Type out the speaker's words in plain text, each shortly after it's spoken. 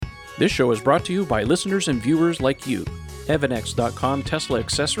This show is brought to you by listeners and viewers like you. Evanex.com Tesla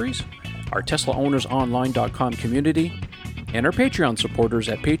accessories, our TeslaOwnersOnline.com community, and our Patreon supporters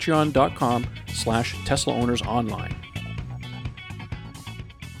at patreon.com/TeslaOwnersOnline.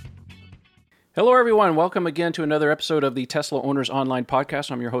 Hello, everyone. Welcome again to another episode of the Tesla Owners Online podcast.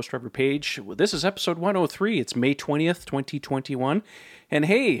 I'm your host, Trevor Page. This is episode 103. It's May 20th, 2021. And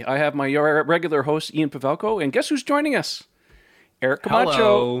hey, I have my regular host, Ian Pavelko. And guess who's joining us? Eric Camacho.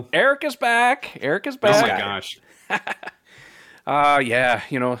 Hello. Eric is back. Eric is back. Oh my gosh. Yeah.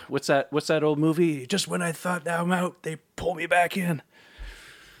 You know, what's that old movie? Just when I thought I'm out, they pull me back in.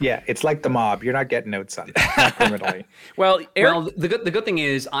 Yeah, it's like the mob. You're not getting out, son. Not criminally. Well, Eric, Well, the good thing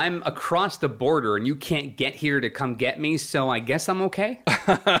is I'm across the border and you can't get here to come get me, so I guess I'm okay.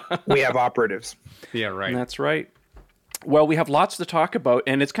 We have operatives. Yeah, right. that's right. Well, we have lots to talk about,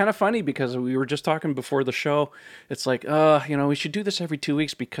 and it's kind of funny because we were just talking before the show. It's like, we should do this every 2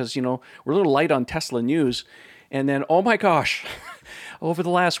 weeks because, we're a little light on Tesla news. And then, oh my gosh, over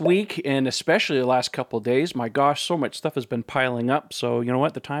the last week, and especially the last couple of days, my gosh, so much stuff has been piling up. So, you know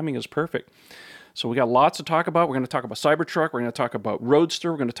what? The timing is perfect. So we got lots to talk about. We're going to talk about Cybertruck. We're going to talk about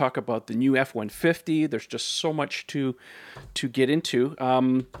Roadster. We're going to talk about the new F-150. There's just so much to get into.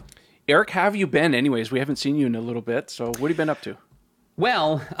 Eric, how have you been anyways? We haven't seen you in a little bit. So what have you been up to?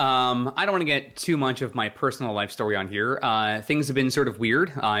 Well, I don't want to get too much of my personal life story on here. Things have been sort of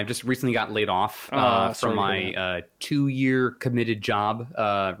weird. I just recently got laid off from my 2-year committed job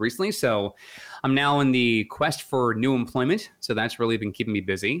recently. So I'm now in the quest for new employment. So that's really been keeping me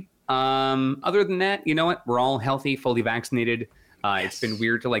busy. Other than that, you know what? We're all healthy, fully vaccinated. Yes. It's been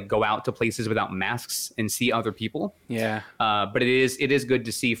weird to go out to places without masks and see other people. Yeah. But it is good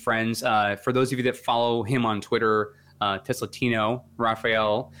to see friends. For those of you that follow him on Twitter, Teslatino,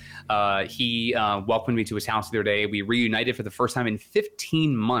 Raphael, he welcomed me to his house the other day. We reunited for the first time in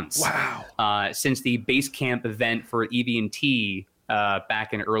 15 months. Wow. Since the base camp event for EV&T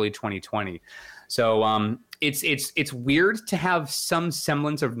back in early 2020. So it's weird to have some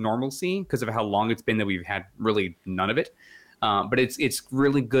semblance of normalcy because of how long it's been that we've had really none of it. But it's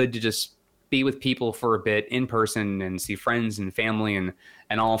really good to just be with people for a bit in person and see friends and family and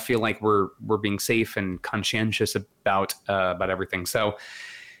all feel like we're being safe and conscientious about everything. So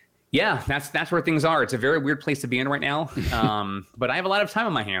yeah, that's where things are. It's a very weird place to be in right now. But I have a lot of time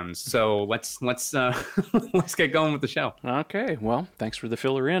on my hands, so let's get going with the show. Okay. Well, thanks for the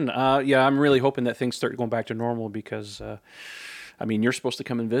filler in. Yeah, I'm really hoping that things start going back to normal because you're supposed to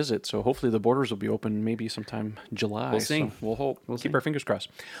come and visit, so hopefully the borders will be open maybe sometime July. We'll see. So we'll hope. We'll keep see. our fingers crossed.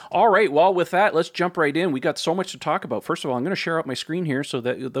 All right. Well, with that, let's jump right in. We got so much to talk about. First of all, I'm going to share out my screen here so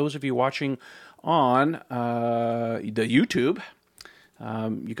that those of you watching on the YouTube,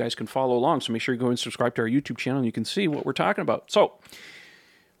 you guys can follow along. So make sure you go and subscribe to our YouTube channel and you can see what we're talking about. So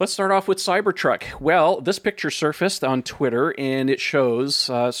let's start off with Cybertruck. Well, this picture surfaced on Twitter, and it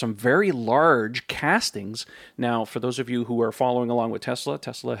shows some very large castings. Now, for those of you who are following along with Tesla,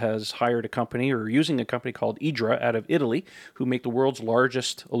 Tesla has hired a company or using a company called Idra out of Italy who make the world's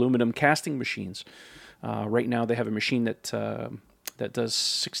largest aluminum casting machines. Right now, they have a machine that does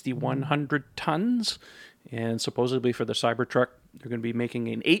 6,100 tons, and supposedly for the Cybertruck, they're going to be making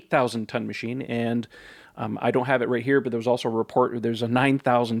an 8,000-ton machine, and I don't have it right here, but there was also a report there's a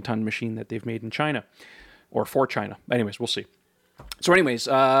 9,000-ton machine that they've made in China, or for China. Anyways, we'll see. So anyways,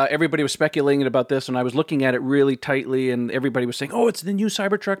 everybody was speculating about this, and I was looking at it really tightly, and everybody was saying, oh, it's the new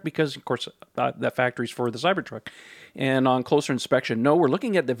Cybertruck, because, of course, that factory's for the Cybertruck. And on closer inspection, no, we're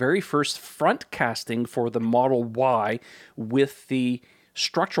looking at the very first front casting for the Model Y with the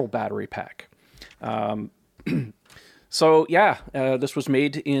structural battery pack. So yeah, this was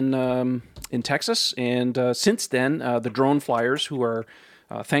made in Texas, and since then, the drone flyers who are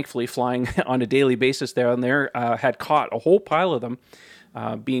thankfully flying on a daily basis down there had caught a whole pile of them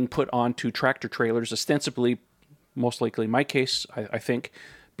being put onto tractor trailers, ostensibly, most likely in my case, I think,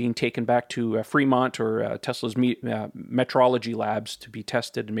 being taken back to Fremont or Tesla's metrology labs to be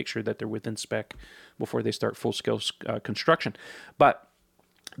tested and make sure that they're within spec before they start full-scale construction. But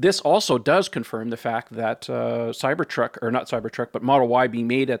this also does confirm the fact that Model Y being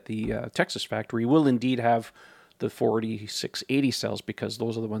made at the Texas factory will indeed have the 4680 cells, because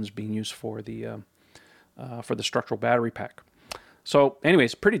those are the ones being used for the structural battery pack. So,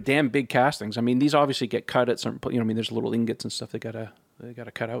 anyways, pretty damn big castings. I mean, these obviously get cut at some, there's little ingots and stuff they gotta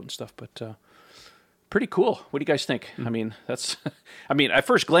cut out and stuff, but pretty cool. What do you guys think? I mean, at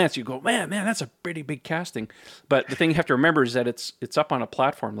first glance you go, man, that's a pretty big casting. But the thing you have to remember is that it's up on a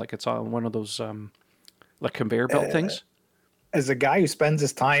platform, like it's on one of those like conveyor belt things. As a guy who spends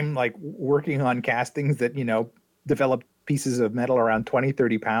his time working on castings that developed pieces of metal around 20,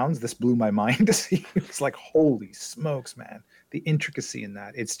 30 pounds. This blew my mind to see. It's like, holy smokes, man. The intricacy in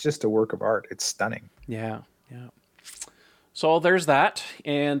that. It's just a work of art. It's stunning. Yeah, yeah. So there's that.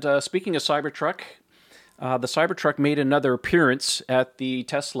 And speaking of Cybertruck, the Cybertruck made another appearance at the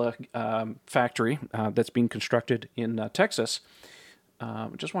Tesla factory that's being constructed in Texas.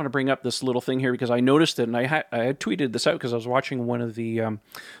 Just want to bring up this little thing here because I noticed it, and I had tweeted this out because I was watching one of the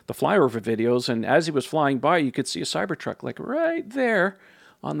flyover videos, and as he was flying by, you could see a Cybertruck like right there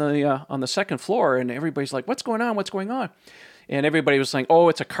on the second floor, and everybody's like, "What's going on? What's going on?" And everybody was saying, "Oh,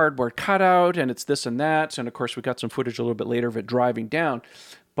 it's a cardboard cutout, and it's this and that." And of course, we got some footage a little bit later of it driving down.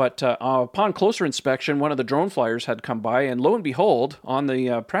 But upon closer inspection, one of the drone flyers had come by, and lo and behold, on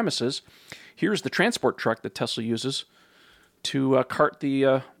the premises, here's the transport truck that Tesla uses to cart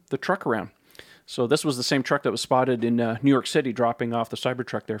the truck around. So this was the same truck that was spotted in New York City dropping off the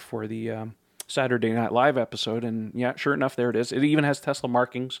Cybertruck there for the Saturday Night Live episode. And yeah, sure enough, there it is. It even has Tesla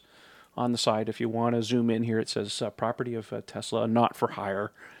markings on the side. If you want to zoom in here, it says property of Tesla, not for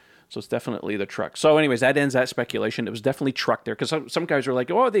hire. So it's definitely the truck. So anyways, that ends that speculation. It was definitely truck there because some guys were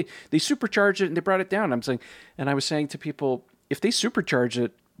like, "Oh, they supercharged it and they brought it down." I was saying to people, if they supercharged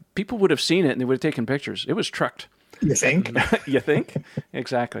it, people would have seen it and they would have taken pictures. It was trucked. You think? You think?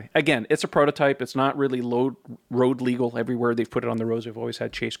 Exactly. Again, it's a prototype. It's not really road legal everywhere. They've put it on the roads. They've always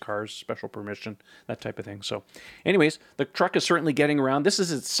had chase cars, special permission, that type of thing. So anyways, the truck is certainly getting around. This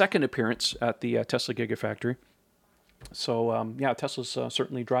is its second appearance at the Tesla Gigafactory. So, yeah, Tesla's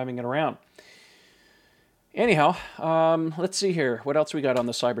certainly driving it around. Anyhow, let's see here. What else we got on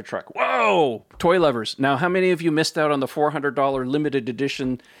the Cybertruck? Whoa! Toy lovers. Now, how many of you missed out on the $400 limited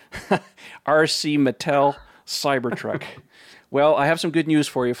edition RC Mattel Cybertruck? Well, I have some good news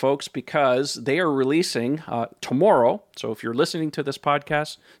for you, folks, because they are releasing tomorrow. So if you're listening to this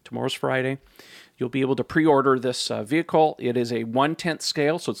podcast, tomorrow's Friday, you'll be able to pre-order this vehicle. It is a 1/10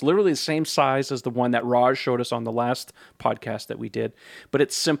 scale, so it's literally the same size as the one that Raj showed us on the last podcast that we did, but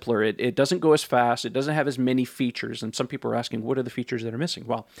it's simpler. It doesn't go as fast. It doesn't have as many features, and some people are asking, what are the features that are missing?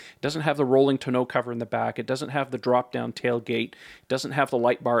 Well, it doesn't have the rolling tonneau cover in the back. It doesn't have the drop-down tailgate. It doesn't have the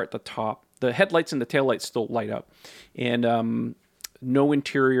light bar at the top. The headlights and the taillights still light up, and no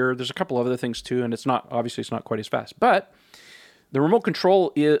interior. There's a couple of other things too, and it's not quite as fast, but the remote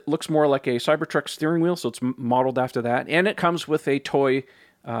control, it looks more like a Cybertruck steering wheel, so it's modeled after that. And it comes with a toy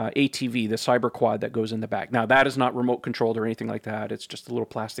ATV, the Cyber Quad that goes in the back. Now, that is not remote controlled or anything like that. It's just a little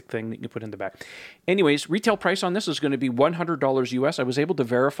plastic thing that you can put in the back. Anyways, retail price on this is going to be $100 US. I was able to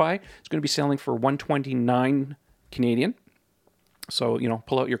verify. It's going to be selling for $129 Canadian. So,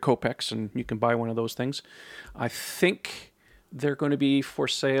 pull out your Copex and you can buy one of those things. I think they're going to be for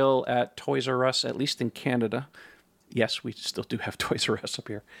sale at Toys R Us, at least in Canada. Yes, we still do have Toys R Us up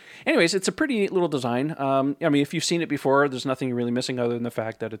here. Anyways, it's a pretty neat little design. If you've seen it before, there's nothing really missing other than the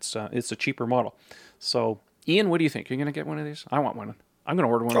fact that it's a cheaper model. So, Ian, what do you think? You're going to get one of these? I want one. I'm going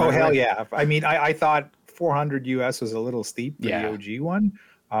to order one. Oh, hell yeah. I thought 400 US was a little steep for the OG one.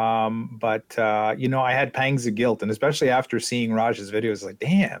 But I had pangs of guilt, and especially after seeing Raj's videos, like,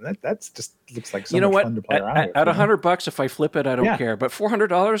 damn, that's just looks like so much fun to play around with. At $100, if I flip it, I don't care. But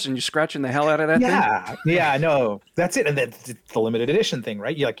 $400 and you're scratching the hell out of that thing? Yeah, no, that's it. And that's the limited edition thing,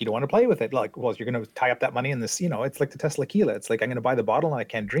 right? You don't want to play with it. Like, well, you're going to tie up that money in this, it's like the Tesla Kila. It's like, I'm going to buy the bottle and I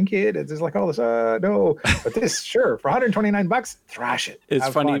can't drink it. It's just like all this, no. But this, sure, for $129, thrash it. It's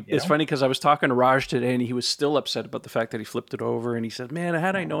funny. It's funny because I was talking to Raj today and he was still upset about the fact that he flipped it over. And he said, man,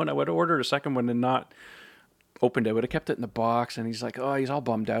 had I known, I would have ordered a second one and not opened it. I would have kept it in the box. And he's like, oh, he's all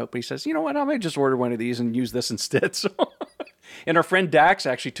bummed out. But he says, you know what? I might just order one of these and use this instead. So, and our friend Dax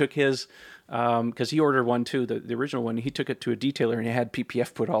actually took his, because he ordered one too, the original one. He took it to a detailer and he had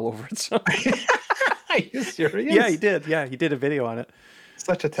PPF put all over it. So. Are you serious? Yeah, he did. Yeah, he did a video on it.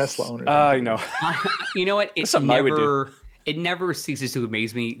 Such a Tesla owner. I know. You know what? It never ceases to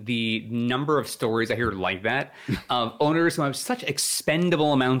amaze me the number of stories I hear like that of owners who have such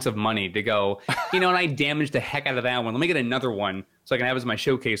expendable amounts of money to go, and I damaged the heck out of that one. Let me get another one so I can have it as my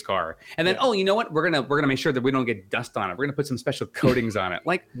showcase car. And then, oh, you know what? We're gonna make sure that we don't get dust on it. We're gonna put some special coatings on it.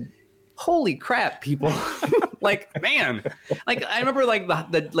 Like, holy crap, people! Like, man, like I remember like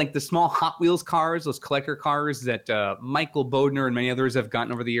the small Hot Wheels cars, those collector cars that Michael Bodner and many others have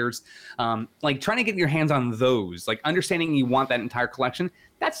gotten over the years. Like trying to get your hands on those, like understanding you want that entire collection.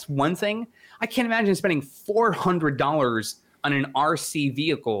 That's one thing. I can't imagine spending $400 on an RC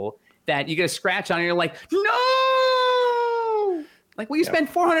vehicle that you get a scratch on and you're like, no! Like, well, you spend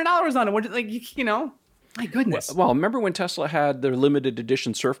 $400 on it. What, like, my goodness. Well, remember when Tesla had their limited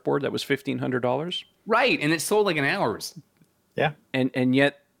edition surfboard that was $1,500? Right, and it sold like in hours. Yeah. And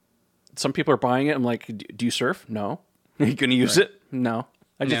yet some people are buying it. I'm like, do you surf? No. Are you going to use it? No.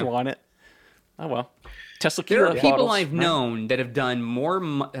 I just No. want it. Oh, well. Tesla There Kila are people bottles, I've right? known that have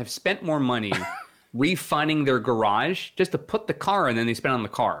done have spent more money refining their garage just to put the car in than they spent on the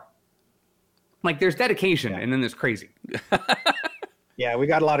car. Like, there's dedication, and then there's crazy. Yeah, we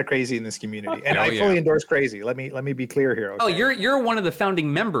got a lot of crazy in this community, and Oh, I yeah. fully endorse crazy. Let me be clear here. Okay? Oh, you're one of the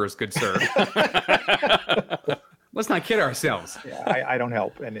founding members, good sir. Let's not kid ourselves. Yeah, I don't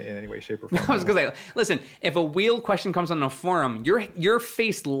help in any way, shape, or form. I was gonna say, listen, if a wheel question comes on the forum, your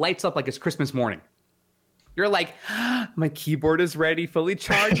face lights up like it's Christmas morning. You're like, my keyboard is ready, fully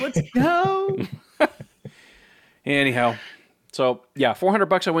charged. Let's go. Anyhow, so yeah,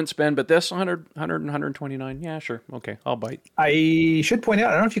 $400 I wouldn't spend, but this 100, 129. Yeah, sure. Okay, I'll bite. I should point out,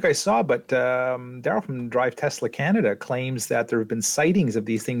 I don't know if you guys saw, but Daryl from Drive Tesla Canada claims that there have been sightings of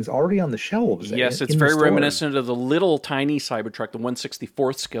these things already on the shelves. Yes, it's in the very stores. reminiscent of the little tiny Cybertruck, the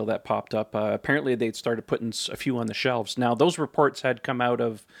 1/64th scale that popped up. Apparently, they'd started putting a few on the shelves. Now, those reports had come out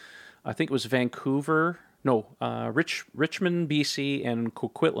of, I think it was Vancouver, Richmond, BC, and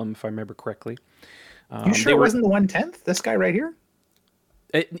Coquitlam, if I remember correctly. You sure it wasn't the 1/10th? This guy right here?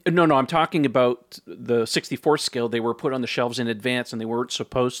 No, I'm talking about the 64th scale. They were put on the shelves in advance, and they weren't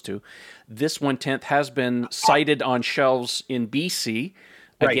supposed to. This 1/10th has been sighted on shelves in BC,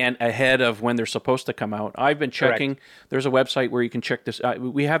 again, ahead of when they're supposed to come out. I've been checking. There's a website where you can check this.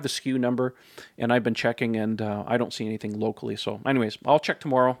 We have the SKU number, and I've been checking, and I don't see anything locally. So anyways, I'll check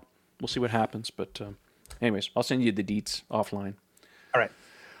tomorrow. We'll see what happens. But anyways, I'll send you the deets offline. All right.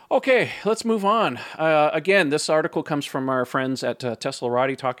 Okay, let's move on. Again, this article comes from our friends at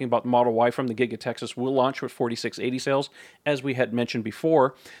Teslarati talking about the Model Y from the Giga Texas will launch with 4680 cells, as we had mentioned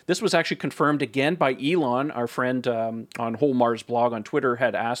before. This was actually confirmed again by Elon, our friend on Whole Mars blog on Twitter,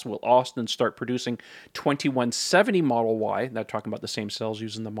 had asked, will Austin start producing 2170 Model Y, they're talking about the same cells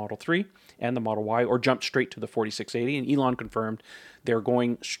using the Model 3 and the Model Y, or jump straight to the 4680, and Elon confirmed they're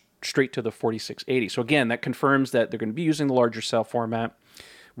going straight to the 4680. So again, that confirms that they're going to be using the larger cell format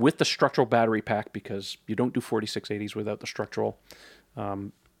with the structural battery pack, because you don't do 4680s without the structural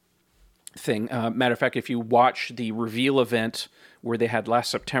thing. Matter of fact, if you watch the reveal event where they had last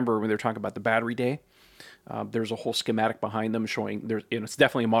September when they were talking about the battery day, there's a whole schematic behind them showing, it's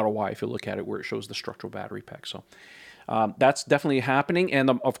definitely a Model Y if you look at it, where it shows the structural battery pack. So that's definitely happening. And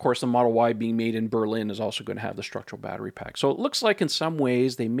of course, the Model Y being made in Berlin is also going to have the structural battery pack. So it looks like in some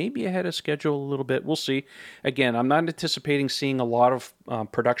ways they may be ahead of schedule a little bit. We'll see. Again, I'm not anticipating seeing a lot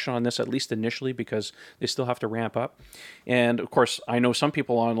of production on this, at least initially, because they still have to ramp up. And of course, I know some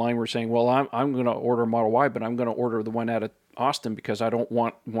people online were saying, well, I'm going to order a Model Y, but I'm going to order the one out of Austin because I don't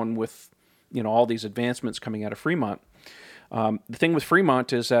want one with, all these advancements coming out of Fremont. The thing with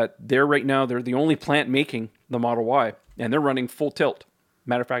Fremont is that they're the only plant making the Model Y, and they're running full tilt.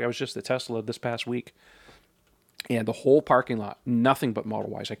 Matter of fact, I was just at Tesla this past week, and the whole parking lot, nothing but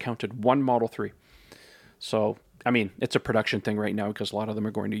Model Ys. I counted one Model 3. So, I mean, it's a production thing right now because a lot of them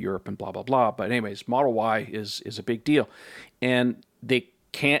are going to Europe and blah, blah, blah. But anyways, Model Y is a big deal. And they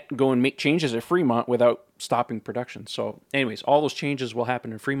can't go and make changes at Fremont without stopping production. So anyways, all those changes will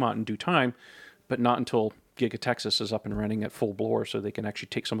happen in Fremont in due time, but not until Giga Texas is up and running at full blower, so they can actually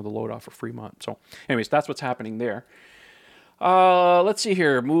take some of the load off of Fremont. So anyways, that's what's happening there. Let's see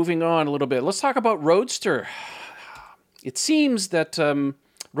here. Moving on a little bit. Let's talk about Roadster. It seems that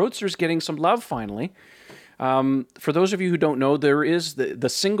Roadster's getting some love finally. For those of you who don't know, there is the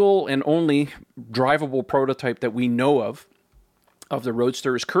single and only drivable prototype that we know of the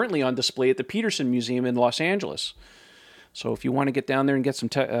Roadster is currently on display at the Peterson Museum in Los Angeles. So if you want to get down there and get some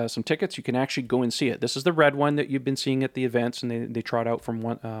tickets, you can actually go and see it. This is the red one that you've been seeing at the events, and they trot out from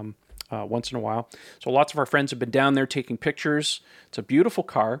once in a while. So lots of our friends have been down there taking pictures. It's a beautiful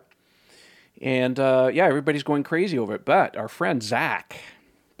car. And everybody's going crazy over it. But our friend Zach,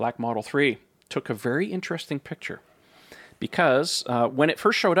 Black Model 3, took a very interesting picture. Because when it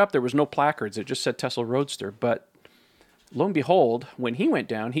first showed up, there was no placards. It just said Tesla Roadster. But lo and behold, when he went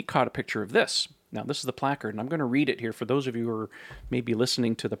down, he caught a picture of this. Now, this is the placard, and I'm going to read it here for those of you who are maybe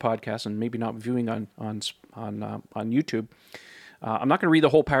listening to the podcast and maybe not viewing on YouTube. I'm not going to read the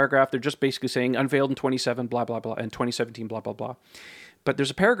whole paragraph. They're just basically saying unveiled in 2017, blah, blah, blah, and 2017, blah, blah, blah. But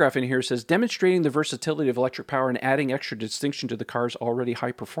there's a paragraph in here that says, demonstrating the versatility of electric power and adding extra distinction to the car's already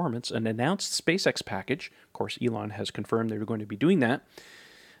high performance, an announced SpaceX package. Of course, Elon has confirmed they were going to be doing that.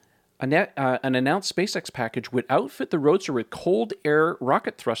 An announced SpaceX package would outfit the Roadster with cold air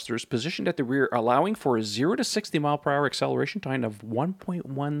rocket thrusters positioned at the rear, allowing for a 0 to 60 mile per hour acceleration time of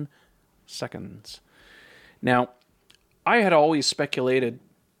 1.1 seconds. Now, I had always speculated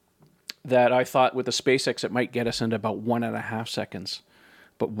that I thought with the SpaceX it might get us into about 1.5 seconds.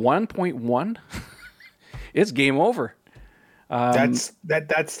 But 1.1? It's game over.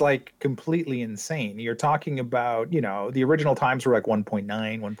 That's like completely insane. You're talking about, the original times were like 1.9,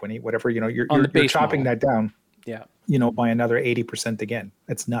 1.8, whatever, you're chopping model. that down, Yeah. by another 80% again.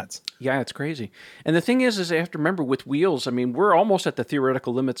 It's nuts. Yeah, it's crazy. And the thing is you have to remember with wheels, I mean, we're almost at the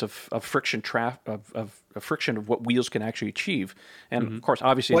theoretical limits of friction of friction of what wheels can actually achieve. And of course,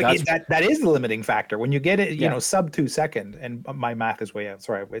 obviously that is the limiting factor. When you get it, Yeah. sub 2 second, and my math is way out.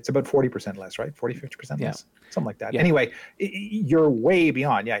 Sorry, it's about 40% less, right? 40-50% Yeah. less. Something like that. Yeah. Anyway, you're way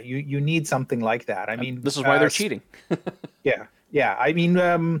beyond. Yeah, you need something like that. I mean, this is why they're cheating. Yeah. Yeah. I mean,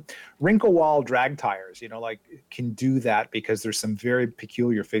 wrinkle wall drag tires, can do that because there's some very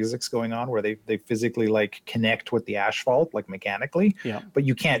peculiar physics going on where they physically like connect with the asphalt, like mechanically, Yeah. but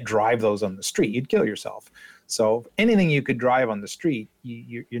you can't drive those on the street. You'd kill yourself. So anything you could drive on the street,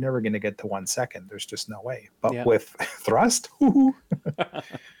 you're never going to get to 1 second. There's just no way. But with thrust,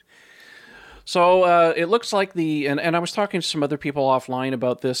 So it looks like and I was talking to some other people offline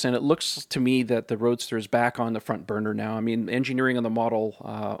about this, and it looks to me that the Roadster is back on the front burner now. I mean, engineering on the model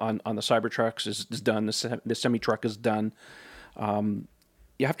on the Cybertrucks is done. The semi-truck is done.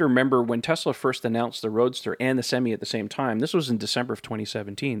 You have to remember when Tesla first announced the Roadster and the Semi at the same time, this was in December of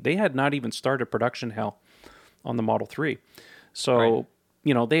 2017. They had not even started production hell on the Model 3. So,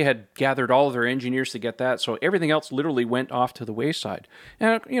 they had gathered all of their engineers to get that. So everything else literally went off to the wayside.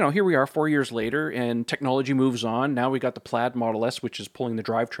 And, here we are 4 years later and technology moves on. Now we got the Plaid Model S, which is pulling the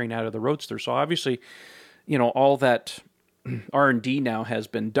drivetrain out of the Roadster. So obviously, all that R&D now has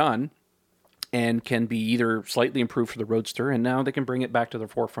been done and can be either slightly improved for the Roadster, and now they can bring it back to the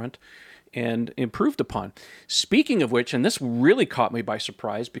forefront and improved upon. Speaking of which, and this really caught me by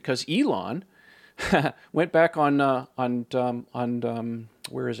surprise because Elon went back on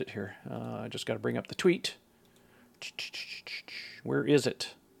where is it here? I just got to bring up the tweet. Where is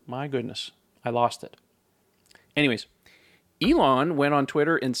it? My goodness, I lost it. Anyways, Elon went on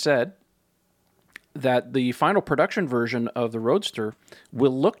Twitter and said that the final production version of the Roadster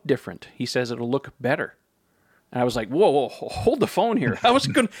will look different. He says it'll look better. And I was like, whoa, hold the phone here. How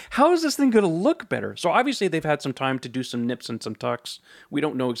is this thing going to look better? So obviously they've had some time to do some nips and some tucks. We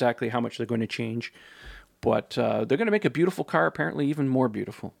don't know exactly how much they're going to change. But they're going to make a beautiful car, apparently even more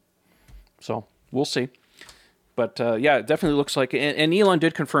beautiful. So we'll see. But yeah, it definitely looks like... And Elon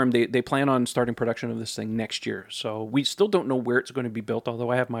did confirm they plan on starting production of this thing next year. So we still don't know where it's going to be built,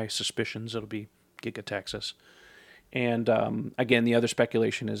 although I have my suspicions it'll be Giga Texas. And again, the other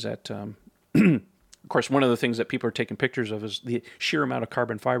speculation is that... Of course, one of the things that people are taking pictures of is the sheer amount of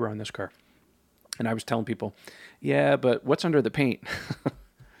carbon fiber on this car. And I was telling people, yeah, but what's under the paint?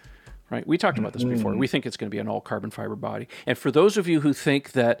 Right? We talked about this before. We think it's going to be an all carbon fiber body. And for those of you who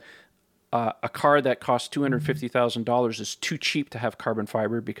think that a car that costs $250,000 is too cheap to have carbon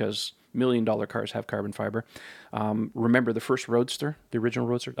fiber because $1 million cars have carbon fiber, remember the first Roadster, the original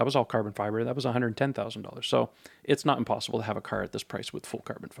Roadster, that was all carbon fiber. That was $110,000. So it's not impossible to have a car at this price with full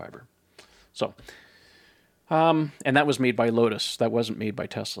carbon fiber. So... and that was made by Lotus. That wasn't made by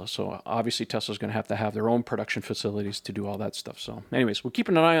Tesla. So obviously Tesla's going to have their own production facilities to do all that stuff. So anyways, we're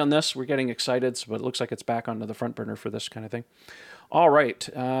keeping an eye on this. We're getting excited, but it looks like it's back onto the front burner for this kind of thing. All right.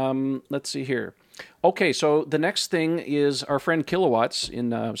 Let's see here. Okay, so the next thing is our friend Kilowatts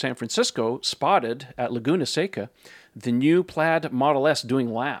in San Francisco spotted at Laguna Seca the new Plaid Model S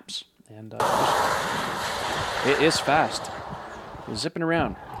doing laps. And it is fast. It's zipping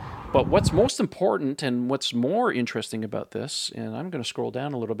around. But what's most important and what's more interesting about this, and I'm going to scroll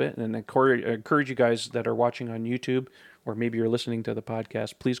down a little bit and encourage you guys that are watching on YouTube, or maybe you're listening to the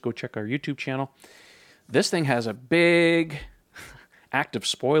podcast, please go check our YouTube channel. This thing has a big active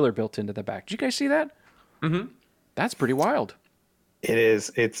spoiler built into the back. Did you guys see that? Mm-hmm. That's pretty wild. It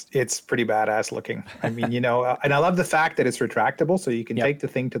is. It's pretty badass looking. I mean, and I love the fact that it's retractable, so you can take the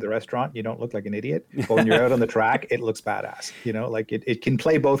thing to the restaurant. You don't look like an idiot. But when you're out on the track, it looks badass. Like it can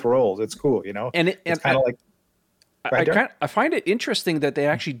play both roles. It's cool. And it's kind of like. I find it interesting that they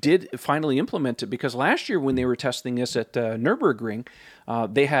actually did finally implement it, because last year when they were testing this at Nürburgring,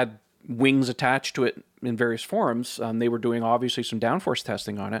 they had wings attached to it in various forms. They were doing obviously some downforce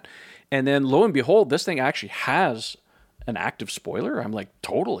testing on it, and then lo and behold, this thing actually has an active spoiler. I'm like,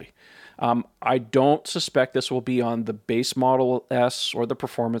 totally. I don't suspect this will be on the base Model S or the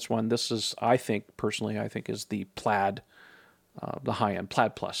performance one. This is, I think, is the Plaid, the high-end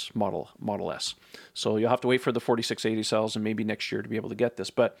Plaid Plus Model S. So you'll have to wait for the 4680 cells and maybe next year to be able to get this.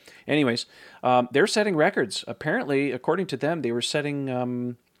 But anyways, they're setting records. Apparently, according to them, they were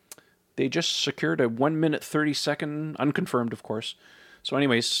setting, they just secured a 1 minute 30 second, unconfirmed, of course. So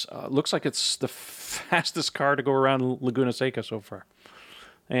anyways, looks like it's the fastest car to go around Laguna Seca so far.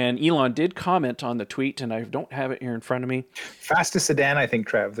 And Elon did comment on the tweet, and I don't have it here in front of me. Fastest sedan, I think,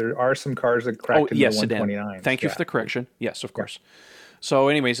 Trev. There are some cars that cracked into the 129. Thank you for the correction. Yes, of course. So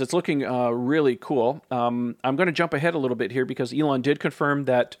anyways, it's looking really cool. I'm going to jump ahead a little bit here because Elon did confirm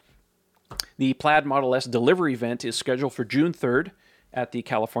that the Plaid Model S delivery event is scheduled for June 3rd at the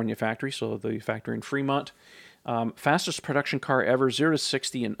California factory, so the factory in Fremont. Fastest production car ever, 0 to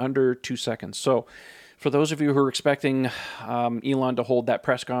 60 in under 2 seconds. So for those of you who are expecting Elon to hold that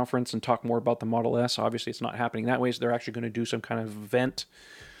press conference and talk more about the Model S, obviously it's not happening that way. So they're actually going to do some kind of event.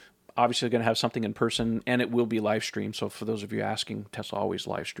 Obviously, they're going to have something in person, and it will be live streamed. So for those of you asking, Tesla always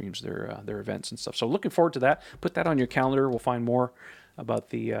live streams their events and stuff. So looking forward to that. Put that on your calendar. We'll find more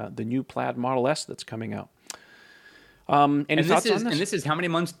about the new Plaid Model S that's coming out. Any thoughts on this? And this is how many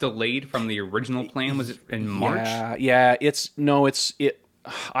months delayed from the original plan? Was it in March? Yeah.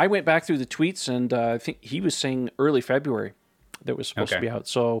 I went back through the tweets, and I think he was saying early February that was supposed to be out.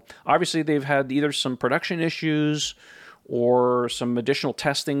 So obviously they've had either some production issues or some additional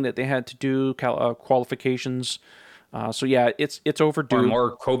testing that they had to do, qualifications. So yeah, it's overdue. Or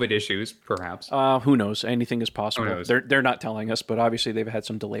more COVID issues, perhaps. Who knows? Anything is possible. Who knows? They're not telling us, but obviously they've had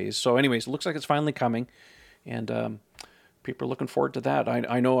some delays. So anyways, it looks like it's finally coming, and people are looking forward to that.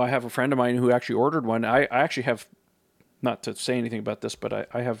 I know I have a friend of mine who actually ordered one. I actually have, not to say anything about this, but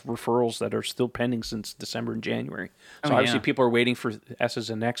I have referrals that are still pending since December and January. So obviously people are waiting for S's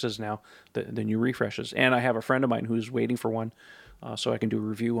and X's now, the new refreshes. And I have a friend of mine who's waiting for one, so I can do a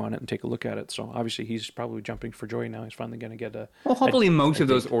review on it and take a look at it. So obviously he's probably jumping for joy now. He's finally going to get a... Well, hopefully most of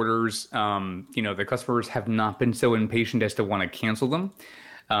those orders, the customers have not been so impatient as to want to cancel them.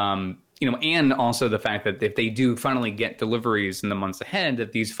 And also the fact that if they do finally get deliveries in the months ahead,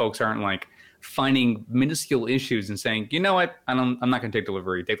 that these folks aren't like finding minuscule issues and saying, you know what, I'm not going to take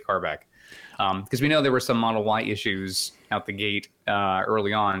delivery, take the car back. Because we know there were some Model Y issues out the gate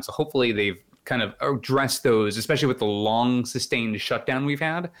early on. So hopefully they've kind of addressed those, especially with the long sustained shutdown we've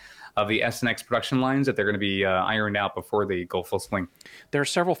had of the S and X production lines, that they're going to be ironed out before they go full swing. There are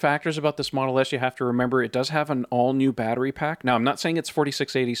several factors about this Model S you have to remember. It does have an all-new battery pack. Now, I'm not saying it's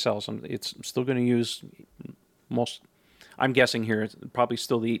 4680 cells. It's still going to use most... I'm guessing here it's probably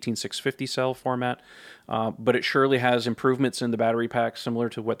still the 18650 cell format, but it surely has improvements in the battery pack similar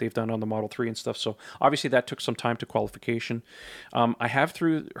to what they've done on the Model 3 and stuff. So obviously that took some time to qualification. I have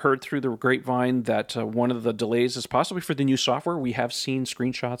heard through the grapevine that one of the delays is possibly for the new software. We have seen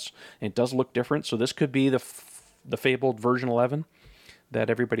screenshots, and it does look different. So this could be the fabled version 11 that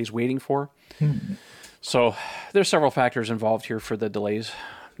everybody's waiting for. So there's several factors involved here for the delays.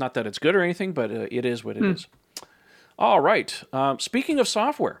 Not that it's good or anything, but it is what it is. All right. Speaking of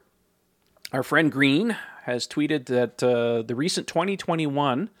software, our friend Green has tweeted that the recent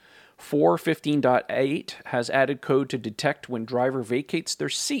 2021 4.15.8 has added code to detect when driver vacates their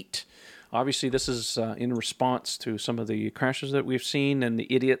seat. Obviously, this is in response to some of the crashes that we've seen and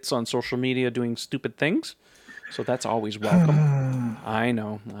the idiots on social media doing stupid things. So that's always welcome. I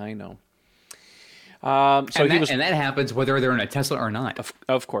know. And that happens whether they're in a Tesla or not.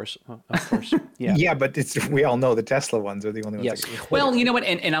 Of course. Yeah. Yeah, but we all know the Tesla ones are the only ones. Yes. Well, you know what?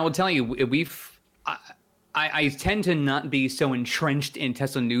 And I will tell you, I tend to not be so entrenched in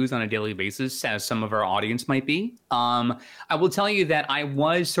Tesla news on a daily basis as some of our audience might be. I will tell you that I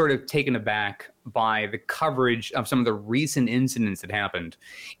was sort of taken aback by the coverage of some of the recent incidents that happened,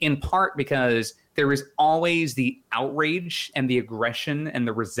 in part because there is always the outrage and the aggression and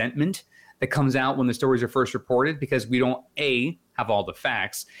the resentment that comes out when the stories are first reported, because we don't A, have all the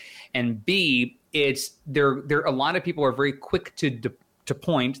facts, and B, it's there a lot of people are very quick to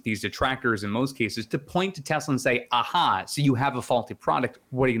point, these detractors in most cases, to point to Tesla and say, aha, so you have a faulty product,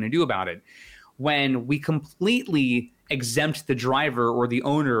 what are you going to do about it? When we completely exempt the driver or the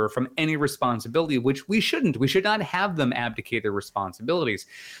owner from any responsibility, which we shouldn't. We should not have them abdicate their responsibilities.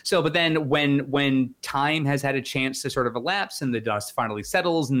 So, but then when time has had a chance to sort of elapse and the dust finally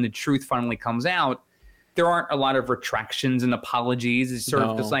settles and the truth finally comes out, there aren't a lot of retractions and apologies. It's sort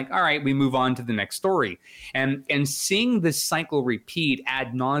of just like, all right, we move on to the next story. And seeing this cycle repeat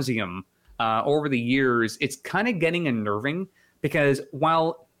ad nauseum over the years, it's kind of getting unnerving, because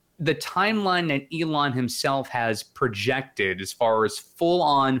while the timeline that Elon himself has projected as far as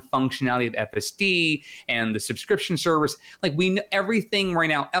full-on functionality of FSD and the subscription service, like we know everything right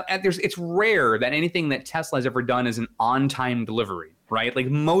now, it's rare that anything that Tesla has ever done is an on-time delivery, right? Like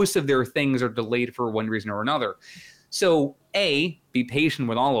most of their things are delayed for one reason or another. So A, be patient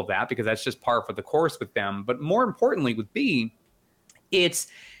with all of that, because that's just par for the course with them. But more importantly with B, it's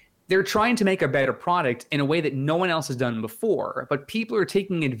they're trying to make a better product in a way that no one else has done before, but people are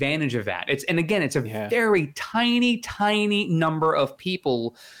taking advantage of that. It's a very tiny number of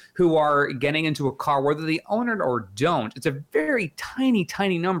people who are getting into a car, whether they own it or don't. It's a very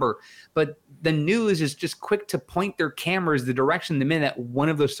tiny number, but the news is just quick to point their cameras the direction the minute one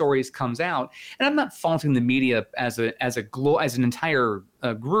of those stories comes out. And I'm not faulting the media as an entire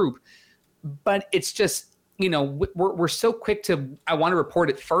group, but it's just, we're so quick to, I want to report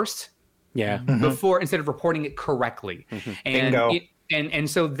it first, before, instead of reporting it correctly. And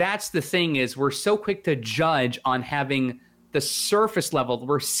so that's the thing, is we're so quick to judge on having the surface level.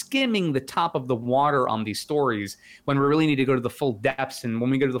 We're skimming the top of the water on these stories when we really need to go to the full depths. And when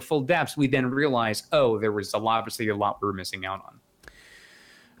we go to the full depths, we then realize, there was obviously a lot we were missing out on.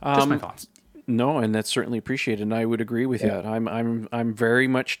 Just my thoughts. No, and that's certainly appreciated, and I would agree with you. I'm very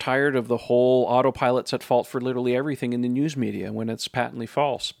much tired of the whole autopilot's at fault for literally everything in the news media when it's patently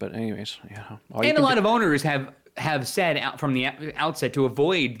false. But anyways, and a lot of owners have said out from the outset, to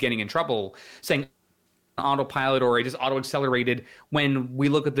avoid getting in trouble, saying autopilot or it is auto accelerated, when we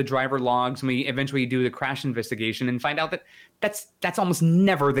look at the driver logs and we eventually do the crash investigation and find out that that's almost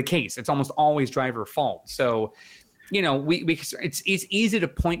never the case. It's almost always driver fault. So it's easy to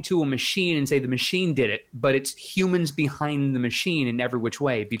point to a machine and say the machine did it, but it's humans behind the machine in every which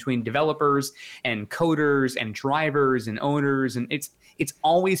way, between developers and coders and drivers and owners, and it's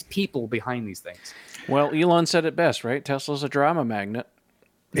always people behind these things. Well, Elon said it best, right? Tesla's a drama magnet.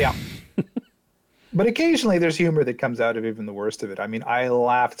 Yeah. But occasionally there's humor that comes out of even the worst of it. I mean, I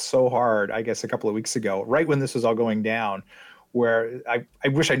laughed so hard, I guess, a couple of weeks ago, right when this was all going down, where I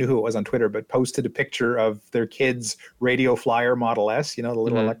wish I knew who it was on Twitter, but posted a picture of their kid's Radio Flyer Model S, the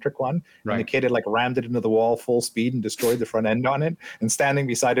little electric one. Right. And the kid had rammed it into the wall full speed and destroyed the front end on it, and standing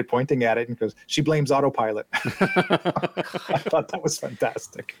beside it, pointing at it, and goes, "She blames autopilot." I thought that was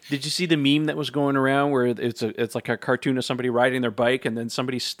fantastic. Did you see the meme that was going around where it's like a cartoon of somebody riding their bike, and then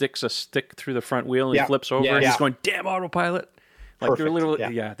somebody sticks a stick through the front wheel and he flips over and he's going, "Damn autopilot." Like Perfect.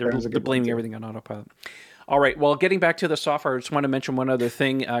 they're blaming everything on autopilot. All right, well, getting back to the software, I just want to mention one other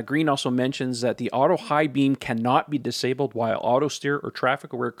thing. Green also mentions that the auto high beam cannot be disabled while auto steer or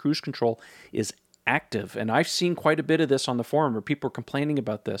traffic aware cruise control is active. And I've seen quite a bit of this on the forum where people are complaining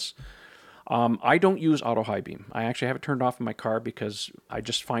about this. I don't use auto high beam. I actually have it turned off in my car because I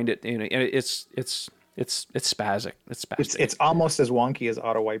just find it, it's spastic. It's almost as wonky as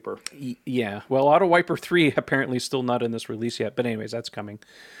Auto Wiper. Yeah, well, Auto Wiper 3 apparently is still not in this release yet, but anyways, that's coming.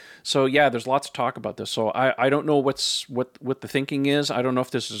 So yeah, there's lots to talk about this. So I don't know what the thinking is. I don't know if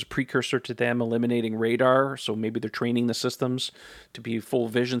this is a precursor to them eliminating radar. So maybe they're training the systems to be full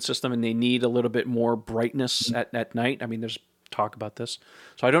vision system, and they need a little bit more brightness at night. I mean, there's talk about this.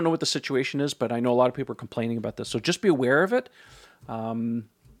 So I don't know what the situation is, but I know a lot of people are complaining about this. So just be aware of it.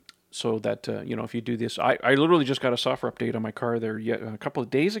 So that, if you do this, I literally just got a software update on my car there a couple of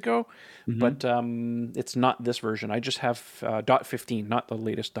days ago, but it's not this version. I just have .15, not the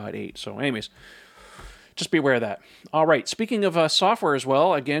latest .8. So anyways, just be aware of that. All right. Speaking of software as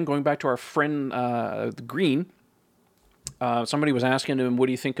well, again, going back to our friend Green, somebody was asking him, what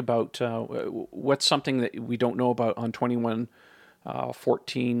do you think about what's something that we don't know about on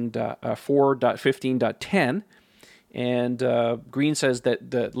 4.15.10? And Green says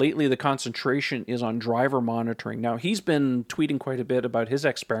that lately the concentration is on driver monitoring. Now, he's been tweeting quite a bit about his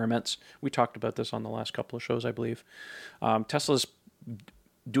experiments. We talked about this on the last couple of shows, I believe. Tesla's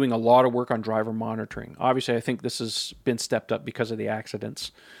doing a lot of work on driver monitoring. Obviously, I think this has been stepped up because of the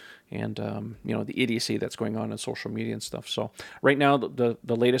accidents and the idiocy that's going on in social media and stuff. So right now, the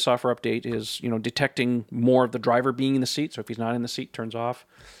latest software update is detecting more of the driver being in the seat. So if he's not in the seat, turns off.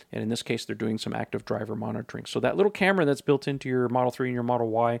 And in this case, they're doing some active driver monitoring. So that little camera that's built into your Model 3 and your Model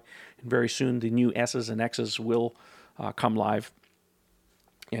Y, and very soon the new S's and X's will come live.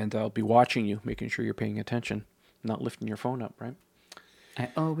 And I'll be watching you, making sure you're paying attention, not lifting your phone up, right? I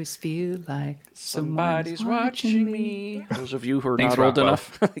always feel like somebody's watching me. Those of you who are Thanks, not old Rockwell.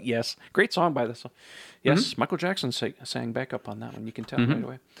 enough. Yes. Great song by this. Yes, Michael Jackson sang back up on that one. You can tell right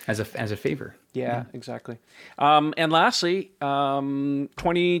away. As a favor. Yeah, exactly. And lastly,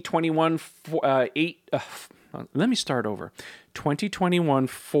 2021 let me start over. 2021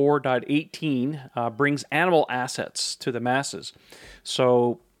 4.18 brings animal assets to the masses.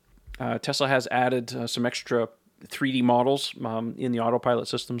 So Tesla has added some extra 3D models in the autopilot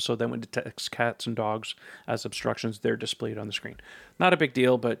system, so then when it detects cats and dogs as obstructions, they're displayed on the screen. Not a big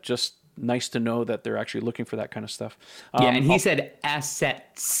deal, but just nice to know that they're actually looking for that kind of stuff. Yeah, and he said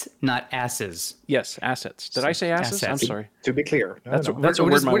assets, not asses. Yes, assets. Did I say asses? I'm sorry. To be clear, That's a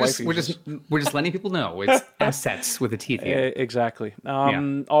word my wife uses. We're just letting people know it's assets with a T at the end. Exactly.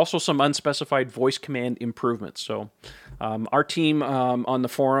 Also, some unspecified voice command improvements. So, our team on the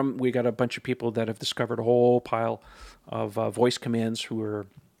forum, we got a bunch of people that have discovered a whole pile of voice commands who are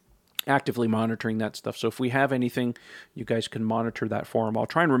actively monitoring that stuff. So if we have anything, you guys can monitor that forum. I'll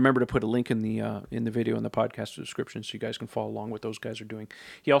try and remember to put a link in the video in the podcast description so you guys can follow along what those guys are doing.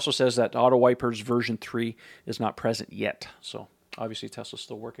 He also says that AutoWipers version 3 is not present yet. So obviously Tesla's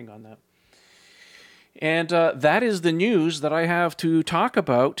still working on that. And that is the news that I have to talk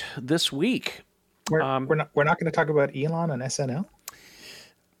about this week. We're not going to talk about Elon on SNL.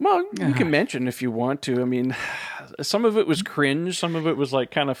 Well, you can mention if you want to. I mean, some of it was cringe. Some of it was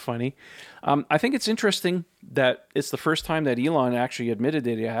like kind of funny. I think it's interesting that it's the first time that Elon actually admitted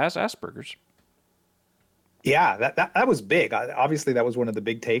that he has Asperger's. Yeah, that was big. Obviously, that was one of the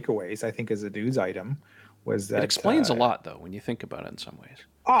big takeaways, I think, as a news item. Was that, it explains a lot, though, when you think about it in some ways.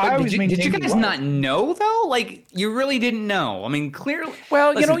 Oh, did you guys not know, though? Like, you really didn't know. I mean, clearly.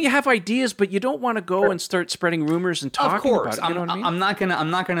 Well, listen, you have ideas, but you don't want to go and start spreading rumors and talking about it. You know what I mean? I'm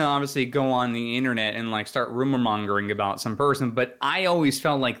not gonna obviously go on the internet and like start rumor mongering about some person, but I always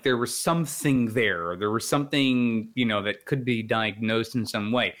felt like there was something there. There was something, that could be diagnosed in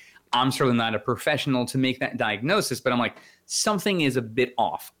some way. I'm certainly not a professional to make that diagnosis, but I'm like, something is a bit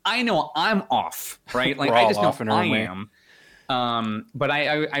off. I know I'm off, right? Like I just know I am. But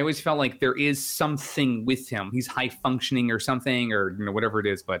I always felt like there is something with him. He's high functioning or something, or whatever it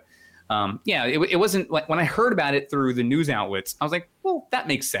is. But it wasn't like when I heard about it through the news outlets, I was like, well, that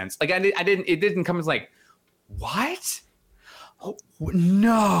makes sense. Like it didn't come as like, what? Oh,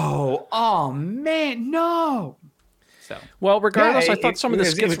 no. Oh man, no. So well, regardless, I thought some of the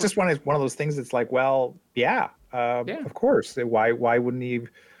skits it was just one of those things. That's like, well, of course. Why wouldn't he?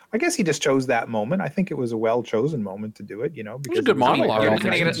 I guess he just chose that moment. I think it was a well-chosen moment to do it, because it was a good monologue. You're not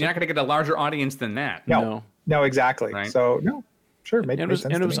going to get a larger audience than that. No, exactly. Right? So no, sure, made sense.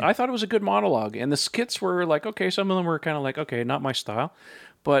 And it was. I thought it was a good monologue, and the skits were like, okay, some of them were kind of like, okay, not my style,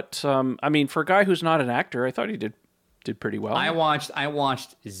 but I mean, for a guy who's not an actor, I thought he did pretty well. I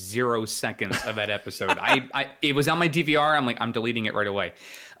watched 0 seconds of that episode. It was on my DVR. I'm like, I'm deleting it right away.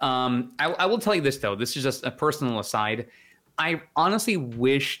 I will tell you this though. This is just a personal aside. I honestly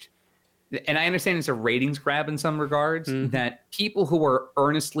wished, and I understand it's a ratings grab in some regards, that people who are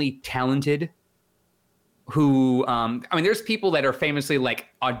earnestly talented, who, there's people that are famously like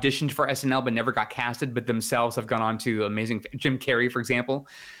auditioned for SNL but never got casted, but themselves have gone on to amazing, Jim Carrey, for example,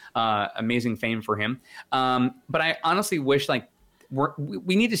 amazing fame for him. But I honestly wish like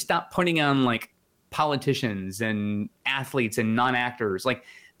we need to stop putting on like politicians and athletes and non-actors. Like,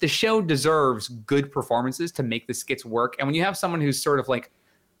 the show deserves good performances to make the skits work. And when you have someone who's sort of like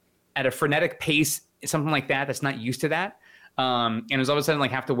at a frenetic pace, something like that's not used to that, and is all of a sudden like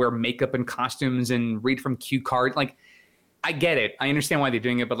have to wear makeup and costumes and read from cue cards, like I get it. I understand why they're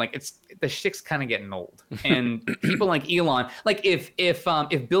doing it, but like the shtick's kind of getting old. And people like Elon, like if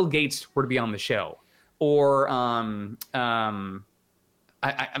Bill Gates were to be on the show, or I'm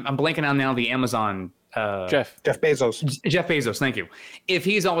blanking on now the Amazon. Jeff Bezos. Jeff Bezos, thank you. If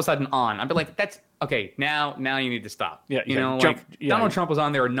he's all of a sudden on, I'd be like, that's okay. Now you need to stop. Yeah, Donald Trump was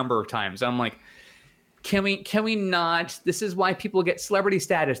on there a number of times. I'm like, can we not? This is why people get celebrity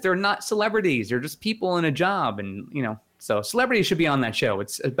status. They're not celebrities. They're just people in a job, and so celebrities should be on that show.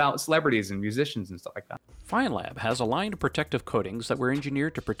 It's about celebrities and musicians and stuff like that. FineLab has a line of protective coatings that were